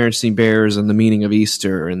sort of the Bernstein Bears and the meaning of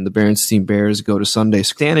Easter, and the Bernstein Bears go to Sunday.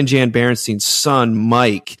 Stan and Jan Bernstein's son,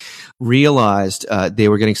 Mike, realized they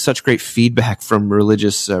were getting such great feedback from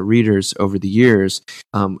religious readers over the years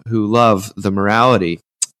who love the morality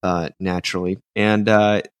naturally, and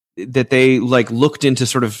that they looked into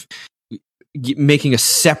sort of making a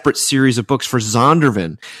separate series of books for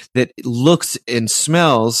Zondervan that looks and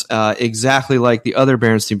smells exactly like the other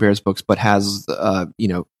Bernstein Bears books, but has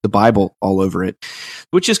the Bible all over it,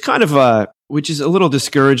 which is kind of which is a little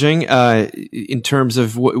discouraging in terms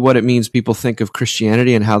of what it means people think of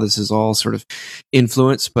Christianity and how this is all sort of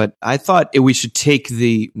influenced. But I thought we should take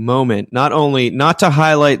the moment not to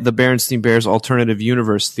highlight the Berenstain Bears alternative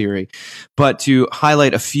universe theory, but to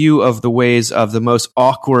highlight a few of the ways of the most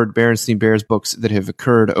awkward Berenstain Bears books that have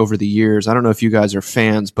occurred over the years. I don't know if you guys are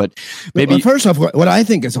fans, but maybe... Well, first off, what I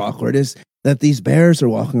think is awkward is that these bears are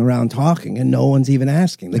walking around talking and no one's even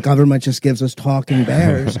asking. The government just gives us talking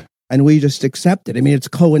bears and we just accept it. I mean, it's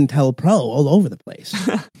COINTELPRO all over the place.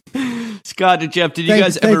 Scott and Jeff, did you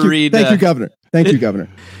guys ever read... Thank you, Governor. Thank you, Governor.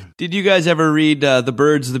 Did you guys ever read The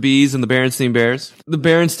Birds, the Bees, and the Berenstain Bears? The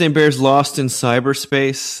Berenstain Bears Lost in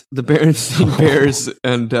Cyberspace, the Berenstain Bears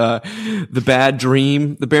and The Bad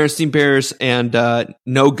Dream, the Berenstain Bears and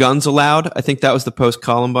No Guns Allowed. I think that was the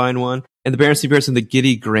post-Columbine one. And the Berenstain Bears and the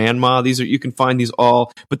Giddy Grandma. You can find these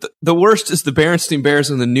all. But the worst is the Berenstain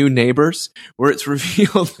Bears and the New Neighbors, where it's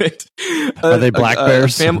revealed that are they black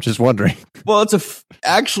bears? I'm just wondering. Well, it's a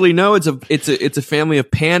family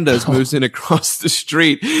of pandas moves in across the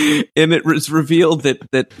street, and it was revealed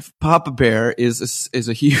that Papa Bear is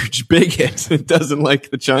a huge bigot and doesn't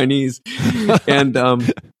like the Chinese. And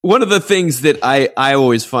one of the things that I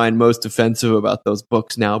always find most offensive about those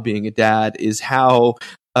books now, being a dad, is how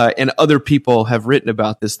and other people have written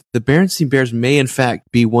about this, the Berenstain Bears may in fact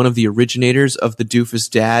be one of the originators of the doofus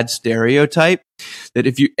dad stereotype. That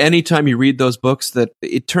anytime you read those books, that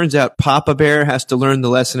it turns out Papa Bear has to learn the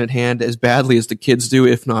lesson at hand as badly as the kids do,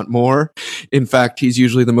 if not more. In fact, he's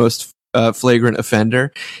usually the most flagrant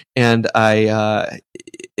offender. And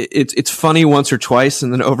it's funny once or twice,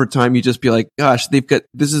 and then over time you just be like, gosh,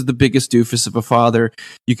 this is the biggest doofus of a father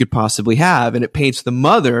you could possibly have. And it paints the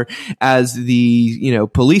mother as the,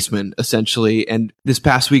 policeman, essentially. And this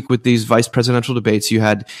past week with these vice presidential debates, you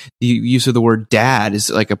had the use of the word dad is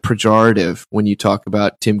like a pejorative when you talk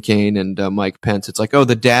about Tim Kaine and Mike Pence. It's like, oh,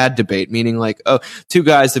 the dad debate, meaning like, oh, two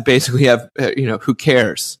guys that basically have, who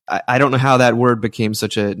cares? I don't know how that word became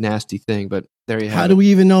such a nasty thing, but there you have it. How do we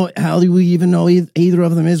even know either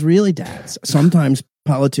of them is really dads? Sometimes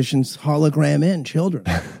politicians hologram in children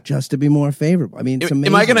just to be more favorable. I mean, it's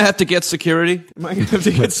amazing. Am I going to have to get security?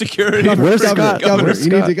 Where's Scott? Governor, you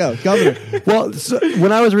need to go. Governor. Well, so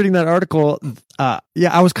when I was reading that article, I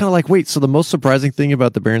was kind of like, wait, so the most surprising thing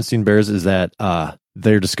about the Berenstain Bears is that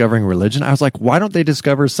they're discovering religion. I was like, why don't they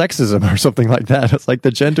discover sexism or something like that? It's like the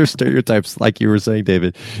gender stereotypes, like you were saying,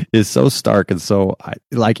 David, is so stark. And so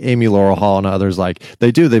like Amy Laurel Hall and others, like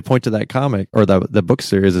they point to that comic or the book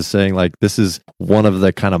series as saying like, this is one of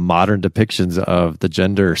the kind of modern depictions of the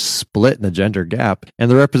gender split and the gender gap. And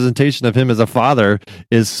the representation of him as a father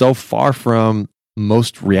is so far from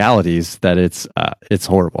most realities that it's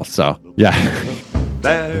horrible. So yeah.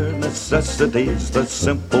 Bare necessities, the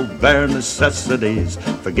simple bare necessities.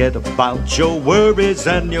 Forget about your worries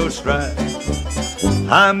and your strife.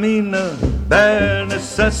 I mean, bare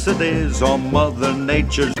necessities are Mother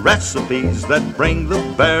Nature's recipes that bring the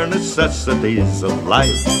bare necessities of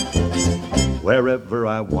life. Wherever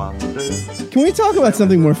I wander. Can we talk about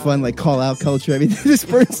something more fun, like call-out culture? I mean, this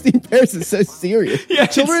Berenstain Bears is so serious. Yeah,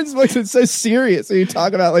 children's books are so serious. So you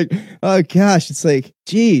talk about like, oh gosh, it's like,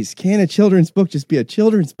 geez, can a children's book just be a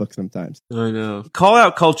children's book sometimes? I know.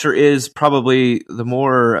 Call-out culture is probably the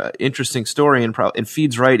more interesting story and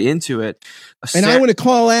feeds right into it. And I want to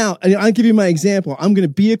call out, I'll give you my example. I'm going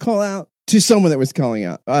to be a call-out to someone that was calling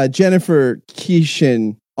out. Jennifer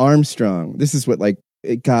Keeshan Armstrong. This is what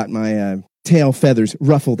it got my... tail feathers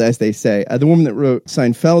ruffled, as they say. The woman that wrote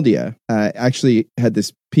Seinfeldia actually had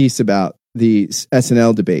this piece about the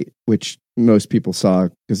SNL debate, which most people saw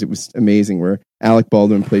because it was amazing, where Alec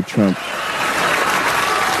Baldwin played Trump.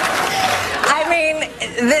 I mean,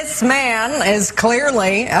 this man is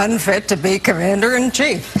clearly unfit to be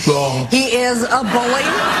commander-in-chief. Wrong. He is a bully.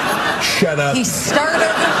 Shut up. He started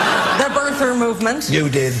the birther movement. You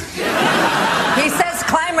did. He says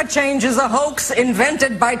climate change is a hoax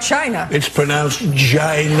invented by China. It's pronounced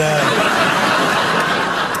China.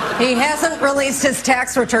 He hasn't released his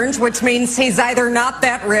tax returns, which means he's either not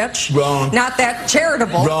that rich, wrong, not that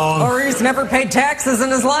charitable, wrong, or he's never paid taxes in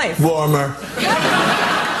his life. Warmer.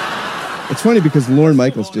 It's funny because Lorne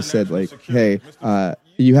Michaels just said, hey,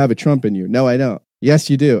 you have a Trump in you. No, I don't. Yes,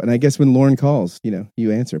 you do. And I guess when Lorne calls,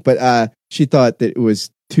 you answer. But she thought that it was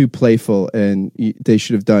too playful and they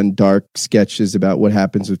should have done dark sketches about what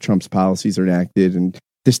happens if Trump's policies are enacted and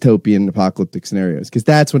dystopian apocalyptic scenarios, because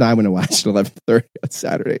that's what I want to watch at 11:30 on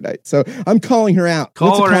Saturday night. So I'm calling her out.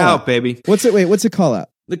 Call her out, baby. What's a call out?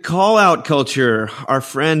 The call out culture. Our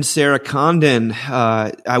friend Sarah Condon.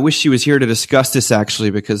 I wish she was here to discuss this actually,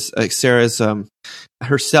 because Sarah's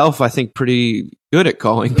herself, I think, pretty good at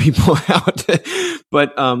calling people out.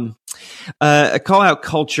 But a call out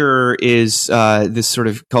culture is this sort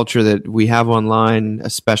of culture that we have online,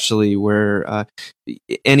 especially where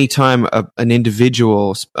anytime an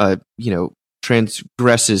individual,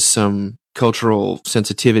 transgresses some cultural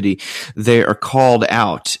sensitivity, they are called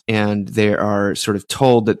out and they are sort of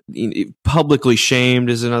told that, publicly shamed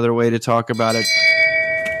is another way to talk about it.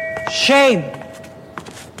 Shame.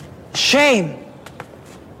 Shame.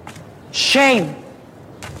 Shame.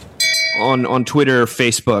 On Twitter,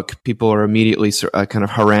 Facebook, people are immediately kind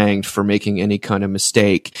of harangued for making any kind of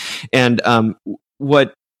mistake. And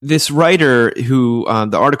what this writer, who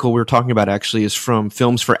the article we were talking about actually is from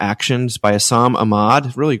Films for Actions by Assam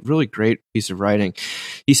Ahmad, really, really great piece of writing.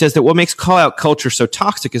 He says that what makes call-out culture so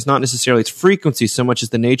toxic is not necessarily its frequency so much as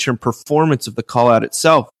the nature and performance of the call-out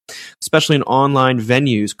itself. Especially in online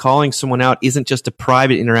venues, calling someone out isn't just a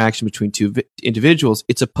private interaction between two individuals.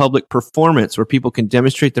 It's a public performance where people can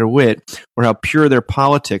demonstrate their wit or how pure their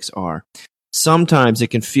politics are. Sometimes it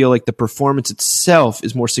can feel like the performance itself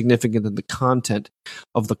is more significant than the content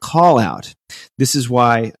of the call out. This is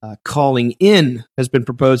why calling in has been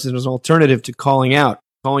proposed as an alternative to calling out.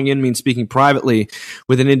 Calling in means speaking privately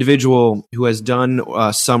with an individual who has done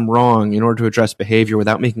some wrong in order to address behavior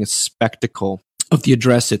without making a spectacle of the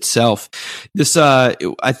address itself. This, I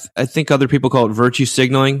think other people call it virtue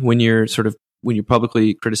signaling. When you're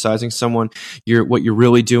publicly criticizing someone, what you're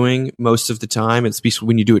really doing most of the time, and especially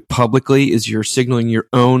when you do it publicly, is you're signaling your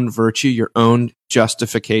own virtue, your own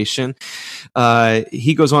justification.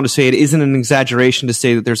 He goes on to say it isn't an exaggeration to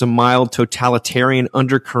say that there's a mild totalitarian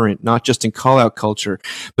undercurrent, not just in call-out culture,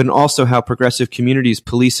 but in also how progressive communities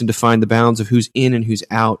police and define the bounds of who's in and who's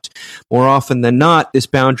out. More often than not, this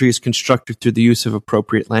boundary is constructed through the use of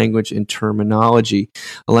appropriate language and terminology,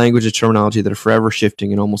 a language and terminology that are forever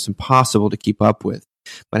shifting and almost impossible to keep up with.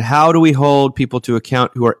 But how do we hold people to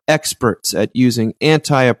account who are experts at using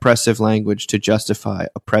anti-oppressive language to justify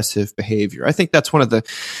oppressive behavior? I think that's one of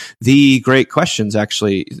the great questions,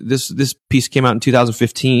 actually. This piece came out in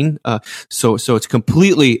 2015, so it's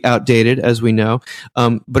completely outdated, as we know.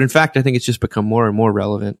 But in fact, I think it's just become more and more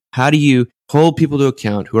relevant. How do you hold people to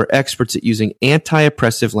account who are experts at using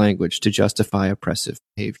anti-oppressive language to justify oppressive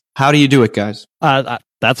behavior? How do you do it, guys?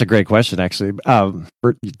 That's a great question, actually.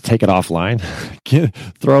 Take it offline.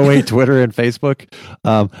 Throw away Twitter and Facebook.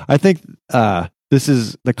 I think this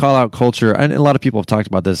is the call-out culture, and a lot of people have talked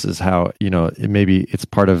about this, is how, maybe it's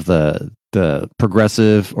part of the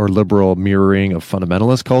progressive or liberal mirroring of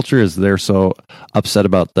fundamentalist culture, is they're so upset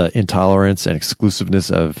about the intolerance and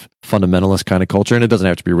exclusiveness of fundamentalist kind of culture. And it doesn't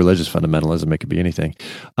have to be religious fundamentalism. It could be anything.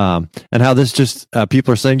 And how this just,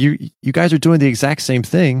 people are saying, you guys are doing the exact same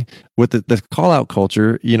thing with the call out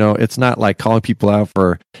culture. It's not like calling people out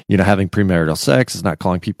for, having premarital sex. It's not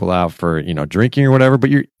calling people out for, drinking or whatever, but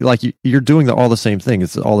you're doing all the same thing.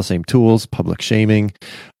 It's all the same tools, public shaming.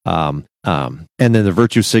 And then the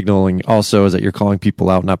virtue signaling also is that you're calling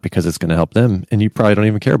people out not because it's going to help them, and you probably don't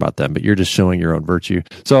even care about them, but you're just showing your own virtue.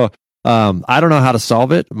 So I don't know how to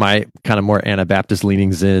solve it. My kind of more Anabaptist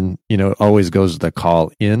leanings always goes to the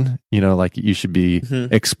call in. Like you should be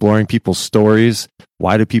exploring people's stories.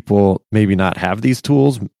 Why do people maybe not have these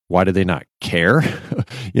tools? Why do they not care?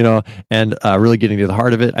 And really getting to the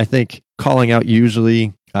heart of it. I think calling out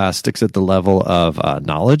usually sticks at the level of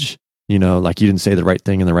knowledge. Like you didn't say the right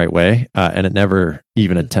thing in the right way, and it never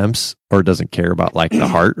even attempts or doesn't care about like the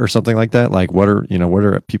heart or something like that. Like what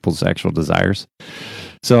are people's actual desires?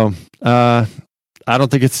 So I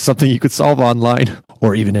don't think it's something you could solve online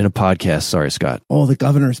or even in a podcast. Sorry, Scott. Oh, the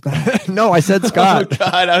governor's back. No, I said Scott. Oh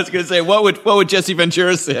God, I was going to say, what would Jesse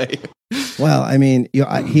Ventura say? Well, I mean,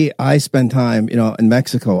 I spend time, in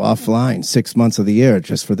Mexico offline 6 months of the year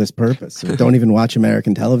just for this purpose. So don't even watch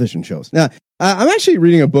American television shows. Now, I'm actually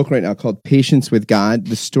reading a book right now called Patience with God: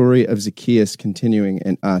 The Story of Zacchaeus Continuing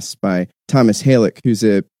in Us by Thomas Halleck, he's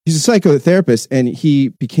a psychotherapist, and he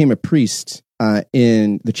became a priest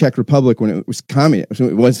in the Czech Republic when it was communist.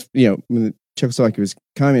 It was, when Czechoslovakia was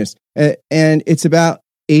communist, and it's about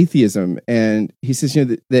atheism. And he says,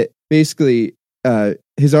 that basically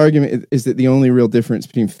his argument is that the only real difference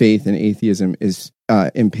between faith and atheism is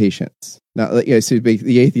impatience. So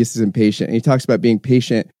the atheist is impatient, and he talks about being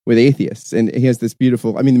patient with atheists. And he has this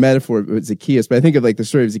beautiful, the metaphor with Zacchaeus, but I think of like the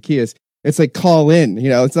story of Zacchaeus. It's like call in,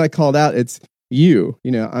 it's not called out. It's you,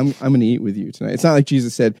 I'm going to eat with you tonight. It's not like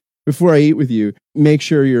Jesus said, before I eat with you, make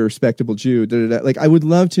sure you're a respectable Jew. Like, I would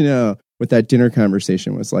love to know what that dinner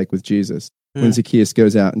conversation was like with Jesus when Zacchaeus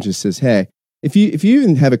goes out and just says, hey, If you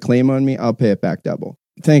even have a claim on me, I'll pay it back double.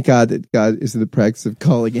 Thank God that God is in the practice of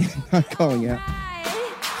calling in, not calling out.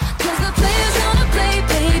 Cause the players gonna play,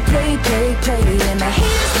 and the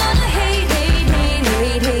haters gonna hate,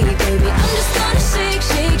 baby. I'm just gonna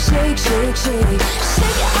shake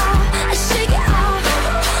it off.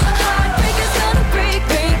 Heartbreakers gonna break,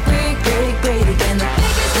 and the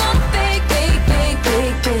fakers gonna fake,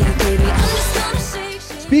 baby. I'm just gonna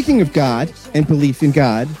shake. Speaking of God and belief in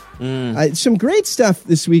God, some great stuff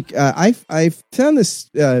this week. I found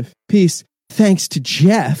this piece thanks to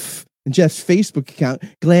Jeff and Jeff's Facebook account.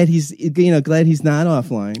 Glad he's not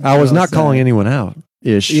offline. I was not calling anyone out.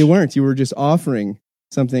 You weren't. You were just offering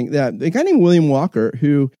something. That a guy named William Walker,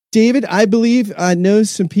 who David, I believe,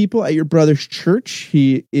 knows some people at your brother's church.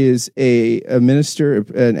 He is a minister,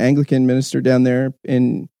 an Anglican minister down there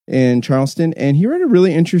in Charleston, and he wrote a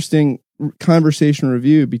really interesting conversation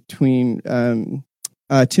review between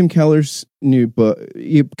Tim Keller's new book,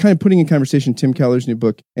 kind of putting in conversation Tim Keller's new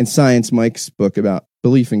book and Science Mike's book about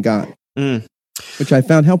belief in God, which I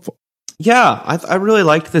found helpful. Yeah, I really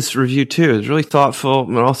liked this review too. It's really thoughtful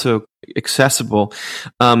and also accessible.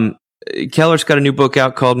 Keller's got a new book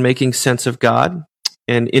out called Making Sense of God,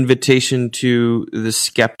 an invitation to the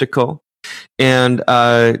skeptical. And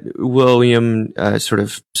William sort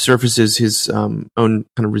of surfaces his own kind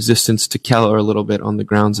of resistance to Keller a little bit on the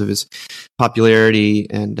grounds of his popularity,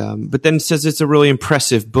 and but then says it's a really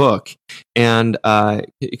impressive book, and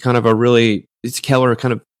it's Keller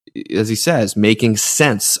kind of, as he says, making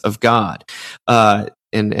sense of God, and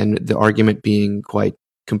the argument being quite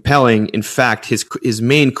compelling. In fact, his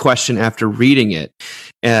main question after reading it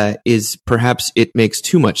is perhaps it makes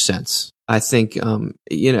too much sense. I think,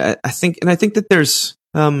 I think that there's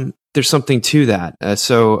something to that.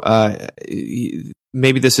 So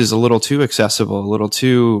maybe this is a little too accessible, a little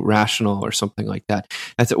too rational, or something like that.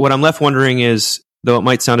 What I'm left wondering is, though it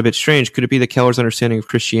might sound a bit strange, could it be that Keller's understanding of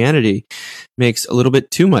Christianity makes a little bit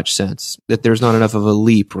too much sense, that there's not enough of a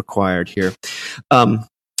leap required here?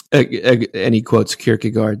 And he quotes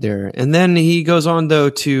Kierkegaard there. And then he goes on, though,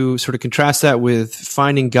 to sort of contrast that with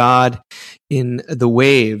Finding God in the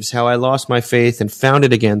Waves, How I Lost My Faith and Found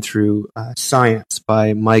It Again Through Science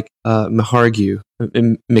by Mike McHargue.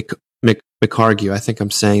 McHargue, I think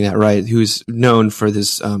I'm saying that right, who's known for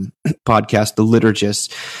this podcast, The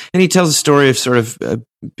Liturgist. And he tells a story of sort of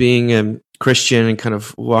being a Christian and kind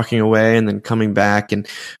of walking away and then coming back, and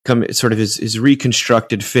sort of his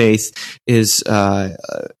reconstructed faith is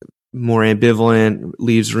more ambivalent,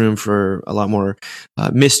 leaves room for a lot more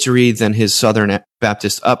mystery than his Southern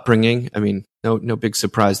Baptist upbringing. I mean, no big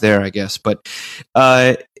surprise there, I guess. But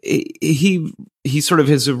he sort of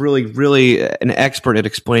is a really an expert at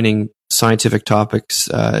explaining scientific topics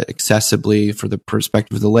accessibly for the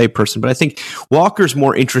perspective of the layperson. But I think Walker's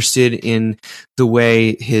more interested in the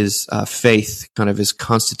way his faith kind of is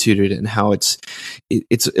constituted and how it's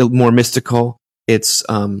more mystical. It's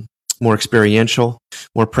more experiential,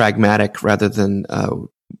 more pragmatic, rather than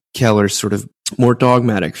Keller's sort of more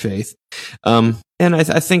dogmatic faith. And I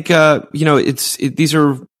think these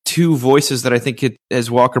are two voices that I think, as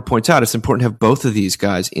Walker points out, it's important to have both of these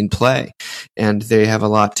guys in play, and they have a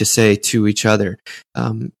lot to say to each other.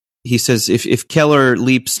 He says, if Keller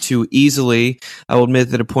leaps too easily, I will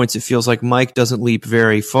admit that at points it feels like Mike doesn't leap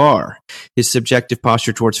very far. His subjective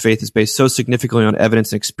posture towards faith is based so significantly on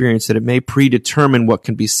evidence and experience that it may predetermine what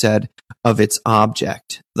can be said of its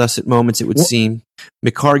object. Thus, at moments, it would seem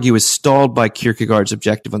McHargue is stalled by Kierkegaard's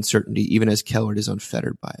objective uncertainty, even as Keller is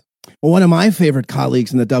unfettered by it. Well, one of my favorite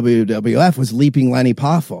colleagues in the WWF was Leaping Lenny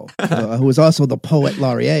Poffo, who was also the poet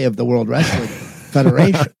laureate of the World Wrestling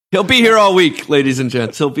Federation. He'll be here all week, ladies and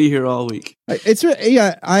gents. He'll be here all week. It's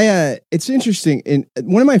interesting. In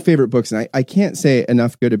one of my favorite books, and I can't say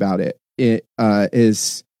enough good about it. It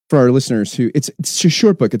is for our listeners who it's a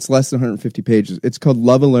short book. It's less than 150 pages. It's called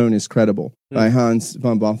Love Alone is Credible by Hans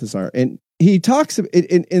von Balthasar, and he talks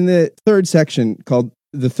in the third section called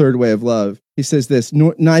The Third Way of Love. He says this: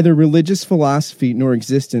 neither religious philosophy nor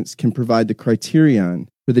existence can provide the criterion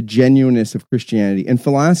for the genuineness of Christianity. In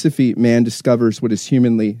philosophy, man discovers what is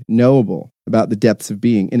humanly knowable about the depths of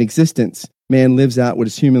being. In existence, man lives out what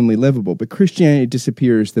is humanly livable. But Christianity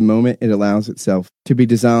disappears the moment it allows itself to be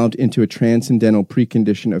dissolved into a transcendental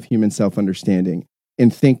precondition of human self-understanding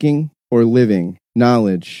in thinking or living,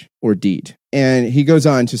 knowledge or deed. And he goes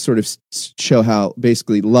on to sort of show how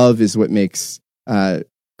basically love is what makes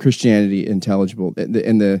Christianity intelligible,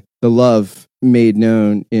 and the love made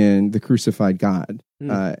known in the crucified God.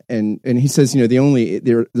 And he says,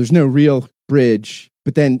 there's no real bridge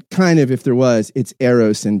But then kind of, if there was, it's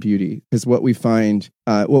eros and beauty. Because what we find,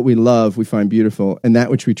 what we love, we find beautiful. And that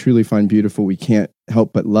which we truly find beautiful, we can't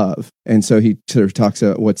help but love. And so he sort of talks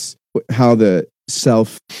about how the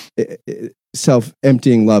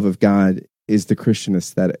self-emptying love of God is the Christian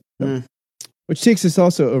aesthetic. So, which takes us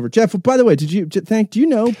also over. Jeff, by the way, do you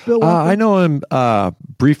know Bill Walker? I know him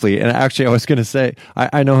briefly, and actually I was going to say,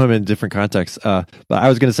 I know him in different contexts, but I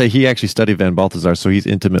was going to say he actually studied Van Balthasar, so he's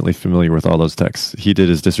intimately familiar with all those texts. He did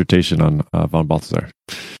his dissertation on Van Balthasar.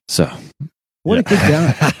 So, what a good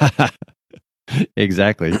guy.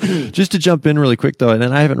 Exactly. Just to jump in really quick, though, and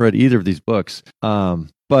then I haven't read either of these books,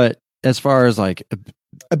 but as far as like...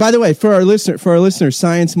 By the way, for our listeners,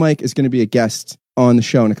 Science Mike is going to be a guest on the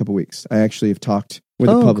show in a couple weeks. I actually have talked with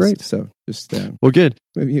a publicist, great. So just well, good.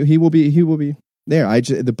 He will be there.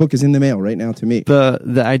 The book is in the mail right now to me.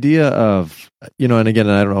 The idea of, and again,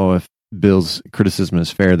 I don't know if Bill's criticism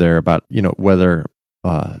is fair there about whether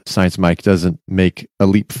Science Mike doesn't make a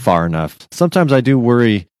leap far enough. Sometimes I do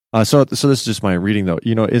worry. So this is just my reading, though.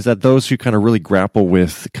 Is that those who kind of really grapple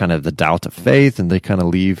with kind of the doubt of faith, and they kind of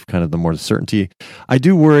leave kind of the more certainty. I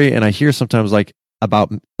do worry, and I hear sometimes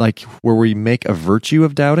about where we make a virtue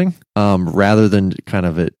of doubting, rather than kind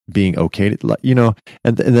of it being okay,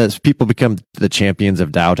 and as people become the champions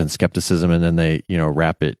of doubt and skepticism, and then they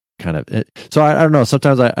wrap it kind of. So I don't know.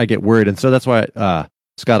 Sometimes I get worried, and so that's why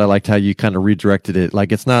Scott, I liked how you kind of redirected it.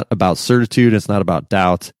 Like, it's not about certitude, it's not about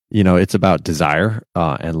doubt. It's about desire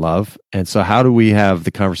and love. And so, how do we have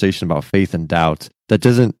the conversation about faith and doubt that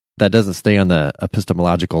doesn't stay on the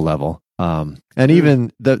epistemological level? And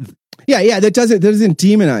even that doesn't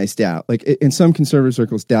demonize doubt. Like, in some conservative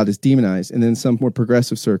circles, doubt is demonized, and then in some more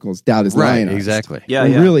progressive circles, doubt is lionized. Exactly.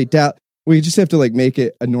 Really, doubt. We just have to make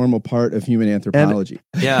it a normal part of human anthropology.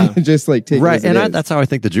 And, just take it as it is. That's how I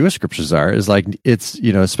think the Jewish scriptures are. Is it's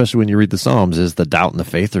especially when you read the Psalms, is the doubt and the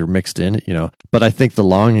faith are mixed in. But I think the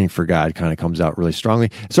longing for God kind of comes out really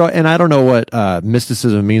strongly. So, and I don't know what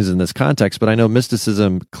mysticism means in this context, but I know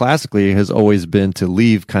mysticism classically has always been to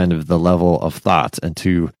leave kind of the level of thought and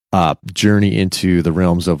to journey into the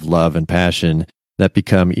realms of love and passion that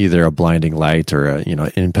become either a blinding light or a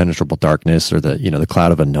impenetrable darkness, or the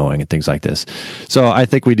cloud of unknowing and things like this. So I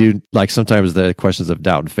think we do, sometimes the questions of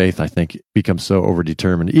doubt and faith, I think, become so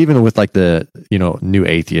overdetermined, even with the new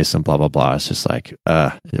atheists and blah blah blah. It's just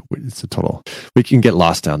it's a total. We can get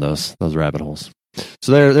lost down those rabbit holes.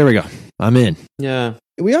 So there we go. I'm in. Yeah.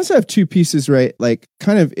 We also have two pieces, right?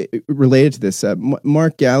 Kind of related to this.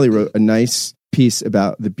 Mark Galley wrote a nice piece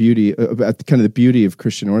about the beauty of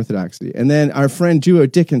Christian orthodoxy. And then our friend Duo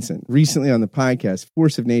Dickinson, recently on the podcast,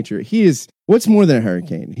 Force of Nature, he is what's more than a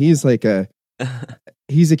hurricane. He is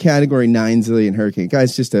he's a category 9 zillion hurricane.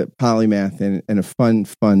 Guy's just a polymath and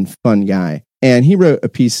a fun guy. And he wrote a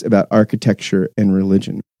piece about architecture and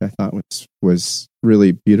religion, which I thought was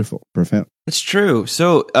really beautiful, profound. That's true.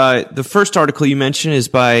 So the first article you mentioned is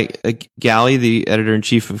by Galley, the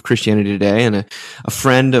editor-in-chief of Christianity Today, and a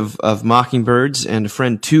friend of Mockingbirds and a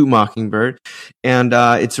friend to Mockingbird. And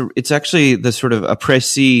it's actually the sort of a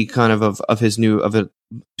précis kind of a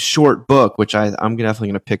short book, which I'm definitely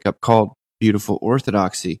going to pick up, called Beautiful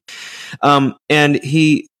Orthodoxy. And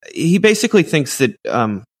he basically thinks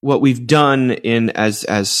that what we've done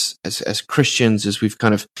as Christians is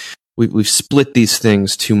we've split these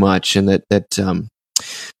things too much, and that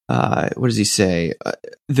what does he say?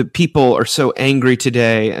 The people are so angry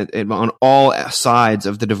today and on all sides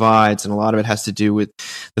of the divides, and a lot of it has to do with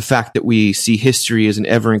the fact that we see history as an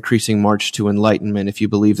ever-increasing march to enlightenment. If you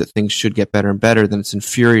believe that things should get better and better, then it's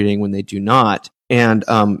infuriating when they do not. And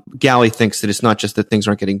Galley thinks that it's not just that things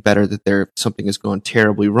aren't getting better, that something has gone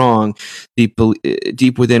terribly wrong. Deep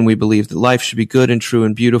within, we believe that life should be good and true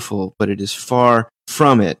and beautiful, but it is far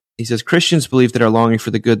from it. He says, Christians believe that our longing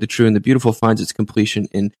for the good, the true, and the beautiful finds its completion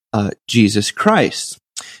in Jesus Christ.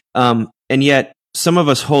 And yet, some of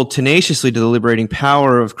us hold tenaciously to the liberating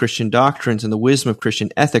power of Christian doctrines and the wisdom of Christian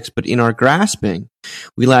ethics, but in our grasping,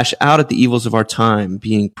 we lash out at the evils of our time,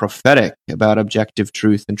 being prophetic about objective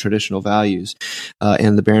truth and traditional values,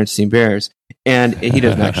 and the Berenstein Bears. And he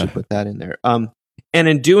doesn't actually put that in there. And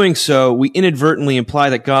in doing so, we inadvertently imply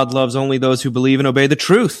that God loves only those who believe and obey the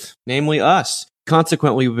truth, namely us.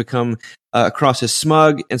 Consequently, we become across as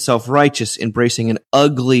smug and self-righteous, embracing an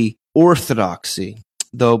ugly orthodoxy.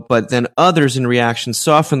 But then others in reaction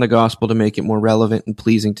soften the gospel to make it more relevant and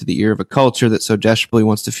pleasing to the ear of a culture that so desperately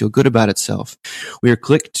wants to feel good about itself. We are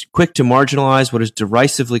quick to marginalize what is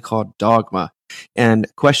derisively called dogma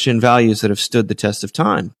and question values that have stood the test of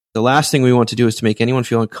time. The last thing we want to do is to make anyone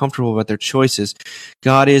feel uncomfortable about their choices.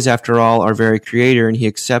 God is, after all, our very creator, and he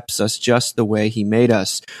accepts us just the way he made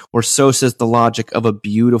us. Or so says the logic of a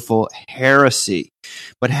beautiful heresy.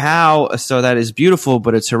 But how? So that is beautiful,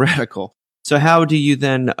 but it's heretical. So how do you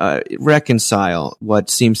then reconcile what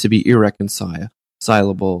seems to be irreconcilable?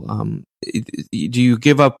 Do you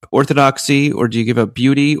give up orthodoxy, or do you give up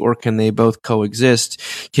beauty, or can they both coexist?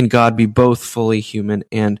 Can God be both fully human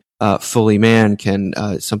and fully man? Can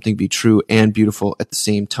something be true and beautiful at the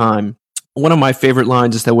same time? One of my favorite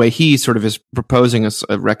lines is the way he sort of is proposing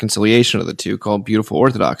a reconciliation of the two, called beautiful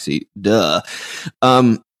orthodoxy. Duh.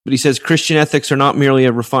 But he says Christian ethics are not merely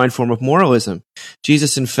a refined form of moralism.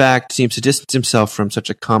 Jesus, in fact, seems to distance himself from such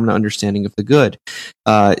a common understanding of the good.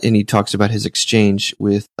 And he talks about his exchange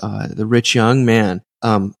with the rich young man.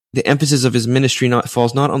 The emphasis of his ministry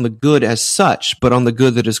falls not on the good as such, but on the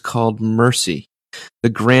good that is called mercy, the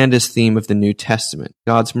grandest theme of the New Testament.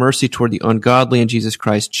 God's mercy toward the ungodly in Jesus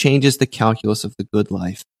Christ changes the calculus of the good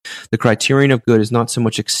life. The criterion of good is not so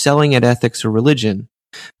much excelling at ethics or religion,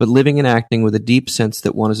 but living and acting with a deep sense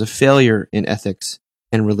that one is a failure in ethics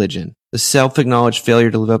and religion. The self-acknowledged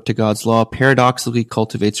failure to live up to God's law paradoxically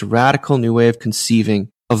cultivates a radical new way of conceiving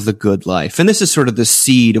of the good life. And this is sort of the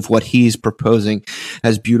seed of what he's proposing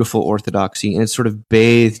as beautiful orthodoxy, and it's sort of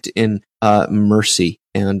bathed in mercy.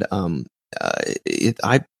 And it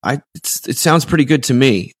sounds pretty good to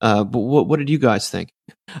me. But what did you guys think?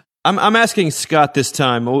 I'm asking Scott this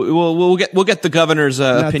time. We'll get the governor's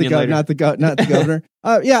opinion later. Not the governor.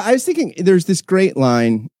 Yeah, I was thinking there's this great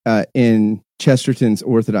line in Chesterton's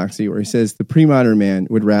Orthodoxy where he says the pre-modern man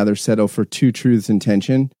would rather settle for two truths in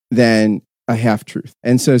tension than a half truth.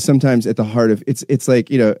 And so sometimes at the heart of it's like,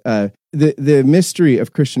 the mystery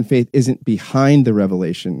of Christian faith isn't behind the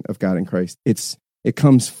revelation of God in Christ. It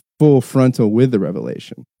comes full frontal with the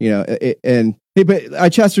revelation,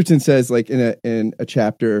 but Chesterton says, like in a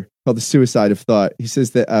chapter called "The Suicide of Thought," he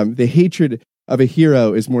says that the hatred of a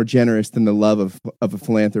hero is more generous than the love of a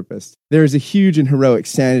philanthropist. There is a huge and heroic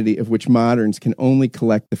sanity of which moderns can only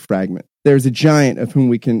collect the fragment. There is a giant of whom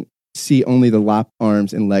we can see only the lopped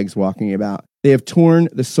arms and legs walking about. They have torn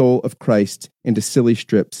the soul of Christ into silly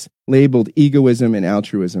strips, labeled egoism and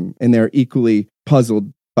altruism, and they are equally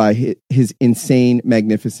puzzled by his insane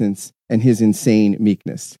magnificence and his insane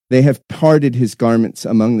meekness. They have parted his garments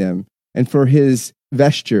among them, and for his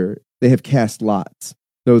vesture they have cast lots,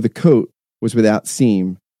 though the coat was without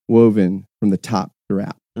seam, woven from the top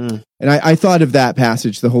throughout. And I thought of that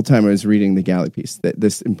passage the whole time I was reading the Galley piece, that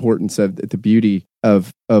this importance of the beauty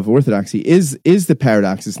of orthodoxy is the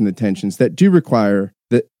paradoxes and the tensions that do require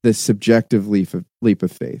the subjective leap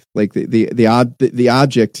of faith. Like the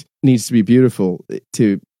object needs to be beautiful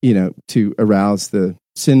to arouse the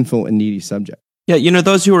sinful and needy subject. Yeah,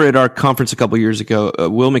 those who were at our conference a couple years ago,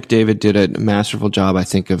 Will McDavid did a masterful job, I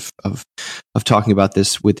think, of talking about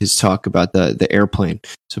this with his talk about the airplane.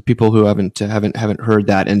 So people who haven't heard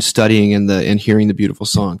that and studying and hearing the beautiful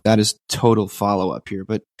song, that is total follow up here.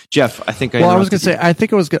 But Jeff, I think I was going to say,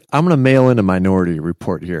 I'm going to mail in a Minority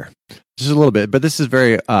Report here, just a little bit, but this is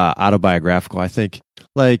very autobiographical. I think,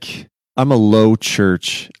 like, I'm a low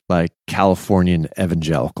church, like Californian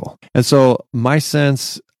evangelical, and so my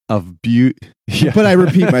sense of beauty. Yeah. But I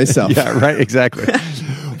repeat myself. Yeah, right. Exactly.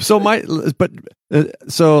 So my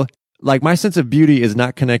sense of beauty is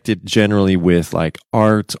not connected generally with like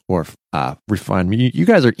art or refinement. You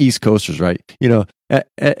guys are East Coasters, right?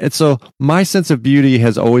 And so my sense of beauty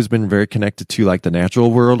has always been very connected to like the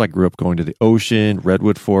natural world. I grew up going to the ocean,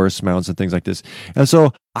 redwood forests, mountains, and things like this. And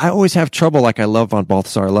so I always have trouble. Like I love von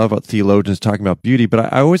Balthasar, I love theologians talking about beauty,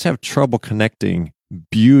 but I always have trouble connecting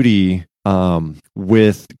beauty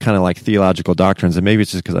with kind of like theological doctrines, and maybe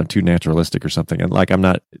it's just because I'm too naturalistic or something, and like I'm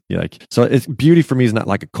not so it's beauty for me is not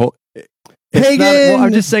like a cult.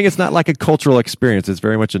 I'm just saying it's not like a cultural experience. It's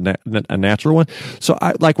very much a natural one. So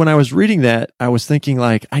I like when I was reading that, I was thinking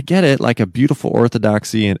like I get it, like a beautiful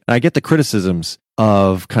orthodoxy, and I get the criticisms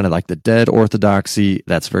of kind of like the dead orthodoxy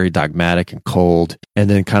that's very dogmatic and cold, and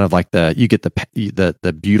then kind of like you get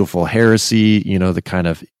the beautiful heresy, the kind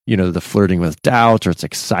of the flirting with doubt, or it's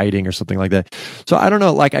exciting or something like that. So I don't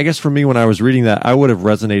know, like I guess for me when I was reading that, I would have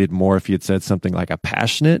resonated more if he had said something like a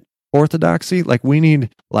passionate orthodoxy. Like we need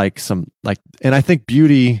like some like, and I think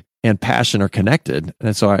beauty and passion are connected,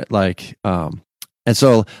 and so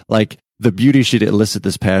the beauty should elicit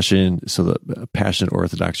this passion, so the passionate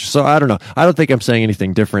orthodoxy. So I don't know. I don't think I'm saying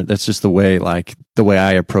anything different. That's just the way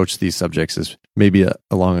I approach these subjects is maybe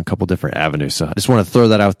along a couple different avenues. So I just want to throw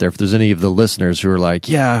that out there if there's any of the listeners who are like,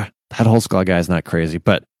 yeah, that whole skull guy is not crazy.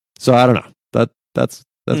 But so I don't know. That's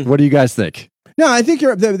what do you guys think? No, I think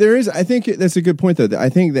there is. I think that's a good point, though. I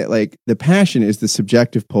think that like the passion is the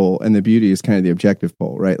subjective pole, and the beauty is kind of the objective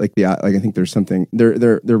pole, right? Like I think there's something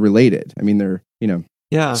they're related. I mean, they're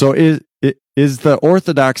Yeah. So is the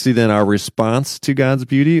orthodoxy then our response to God's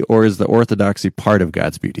beauty, or is the orthodoxy part of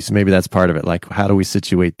God's beauty? So maybe that's part of it. Like, how do we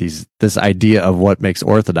situate this idea of what makes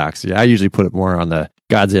orthodoxy? I usually put it more on the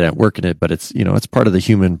God's at work in it, but it's it's part of the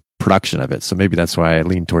human production of it. So maybe that's why I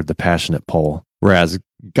lean toward the passionate pole. Whereas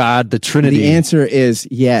God, the Trinity. The answer is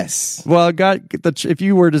yes. Well, God, if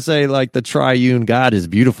you were to say like the triune God is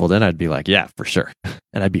beautiful, then I'd be like, yeah, for sure,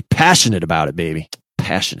 and I'd be passionate about it, baby.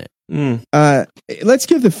 Passionate. Let's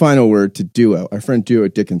give the final word to Duo, our friend Duo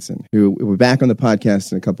Dickinson, who will be back on the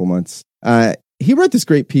podcast in a couple months. He wrote this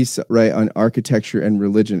great piece, right, on architecture and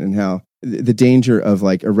religion and how the danger of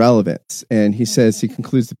like irrelevance. And he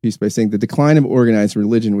concludes the piece by saying the decline of organized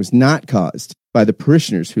religion was not caused by the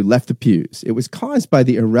parishioners who left the pews. It was caused by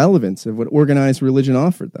the irrelevance of what organized religion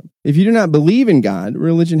offered them. If you do not believe in God,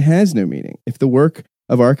 religion has no meaning. If the work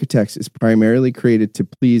of architects is primarily created to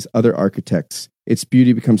please other architects, its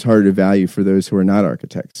beauty becomes harder to value for those who are not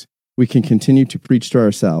architects. We can continue to preach to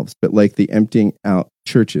ourselves, but like the emptying out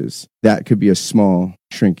churches, that could be a small,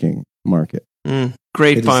 shrinking market.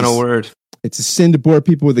 Great final word. It's a sin to bore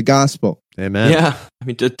people with the gospel. Amen. Yeah. I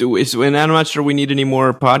mean, and I'm not sure we need any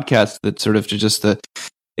more podcasts that sort of just a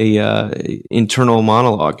internal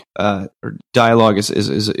monologue or dialogue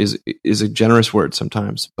is a generous word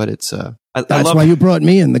sometimes, but it's that's why you brought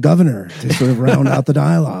me in, the governor, to sort of round out the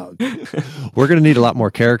dialogue. We're going to need a lot more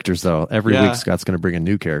characters, though. Every week, Scott's going to bring a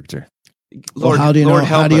new character. Lord, how do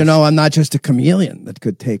you know I'm not just a chameleon that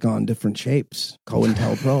could take on different shapes?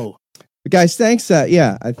 COINTELPRO. But guys, thanks.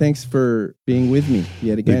 Thanks for being with me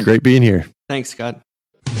yet again. Great being here. Thanks, Scott.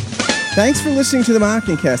 Thanks for listening to the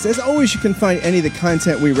Mockingcast. As always, you can find any of the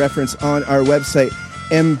content we reference on our website,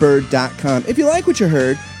 mbird.com. If you like what you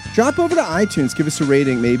heard, drop over to iTunes, give us a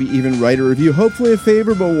rating, maybe even write a review, hopefully a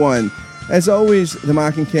favorable one. As always, the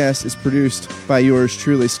Mockingcast is produced by yours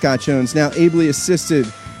truly, Scott Jones, now ably assisted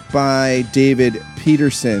by David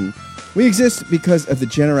Peterson. We exist because of the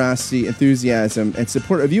generosity, enthusiasm, and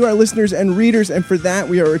support of you, our listeners and readers, and for that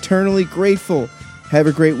we are eternally grateful. Have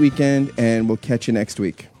a great weekend, and we'll catch you next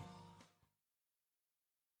week.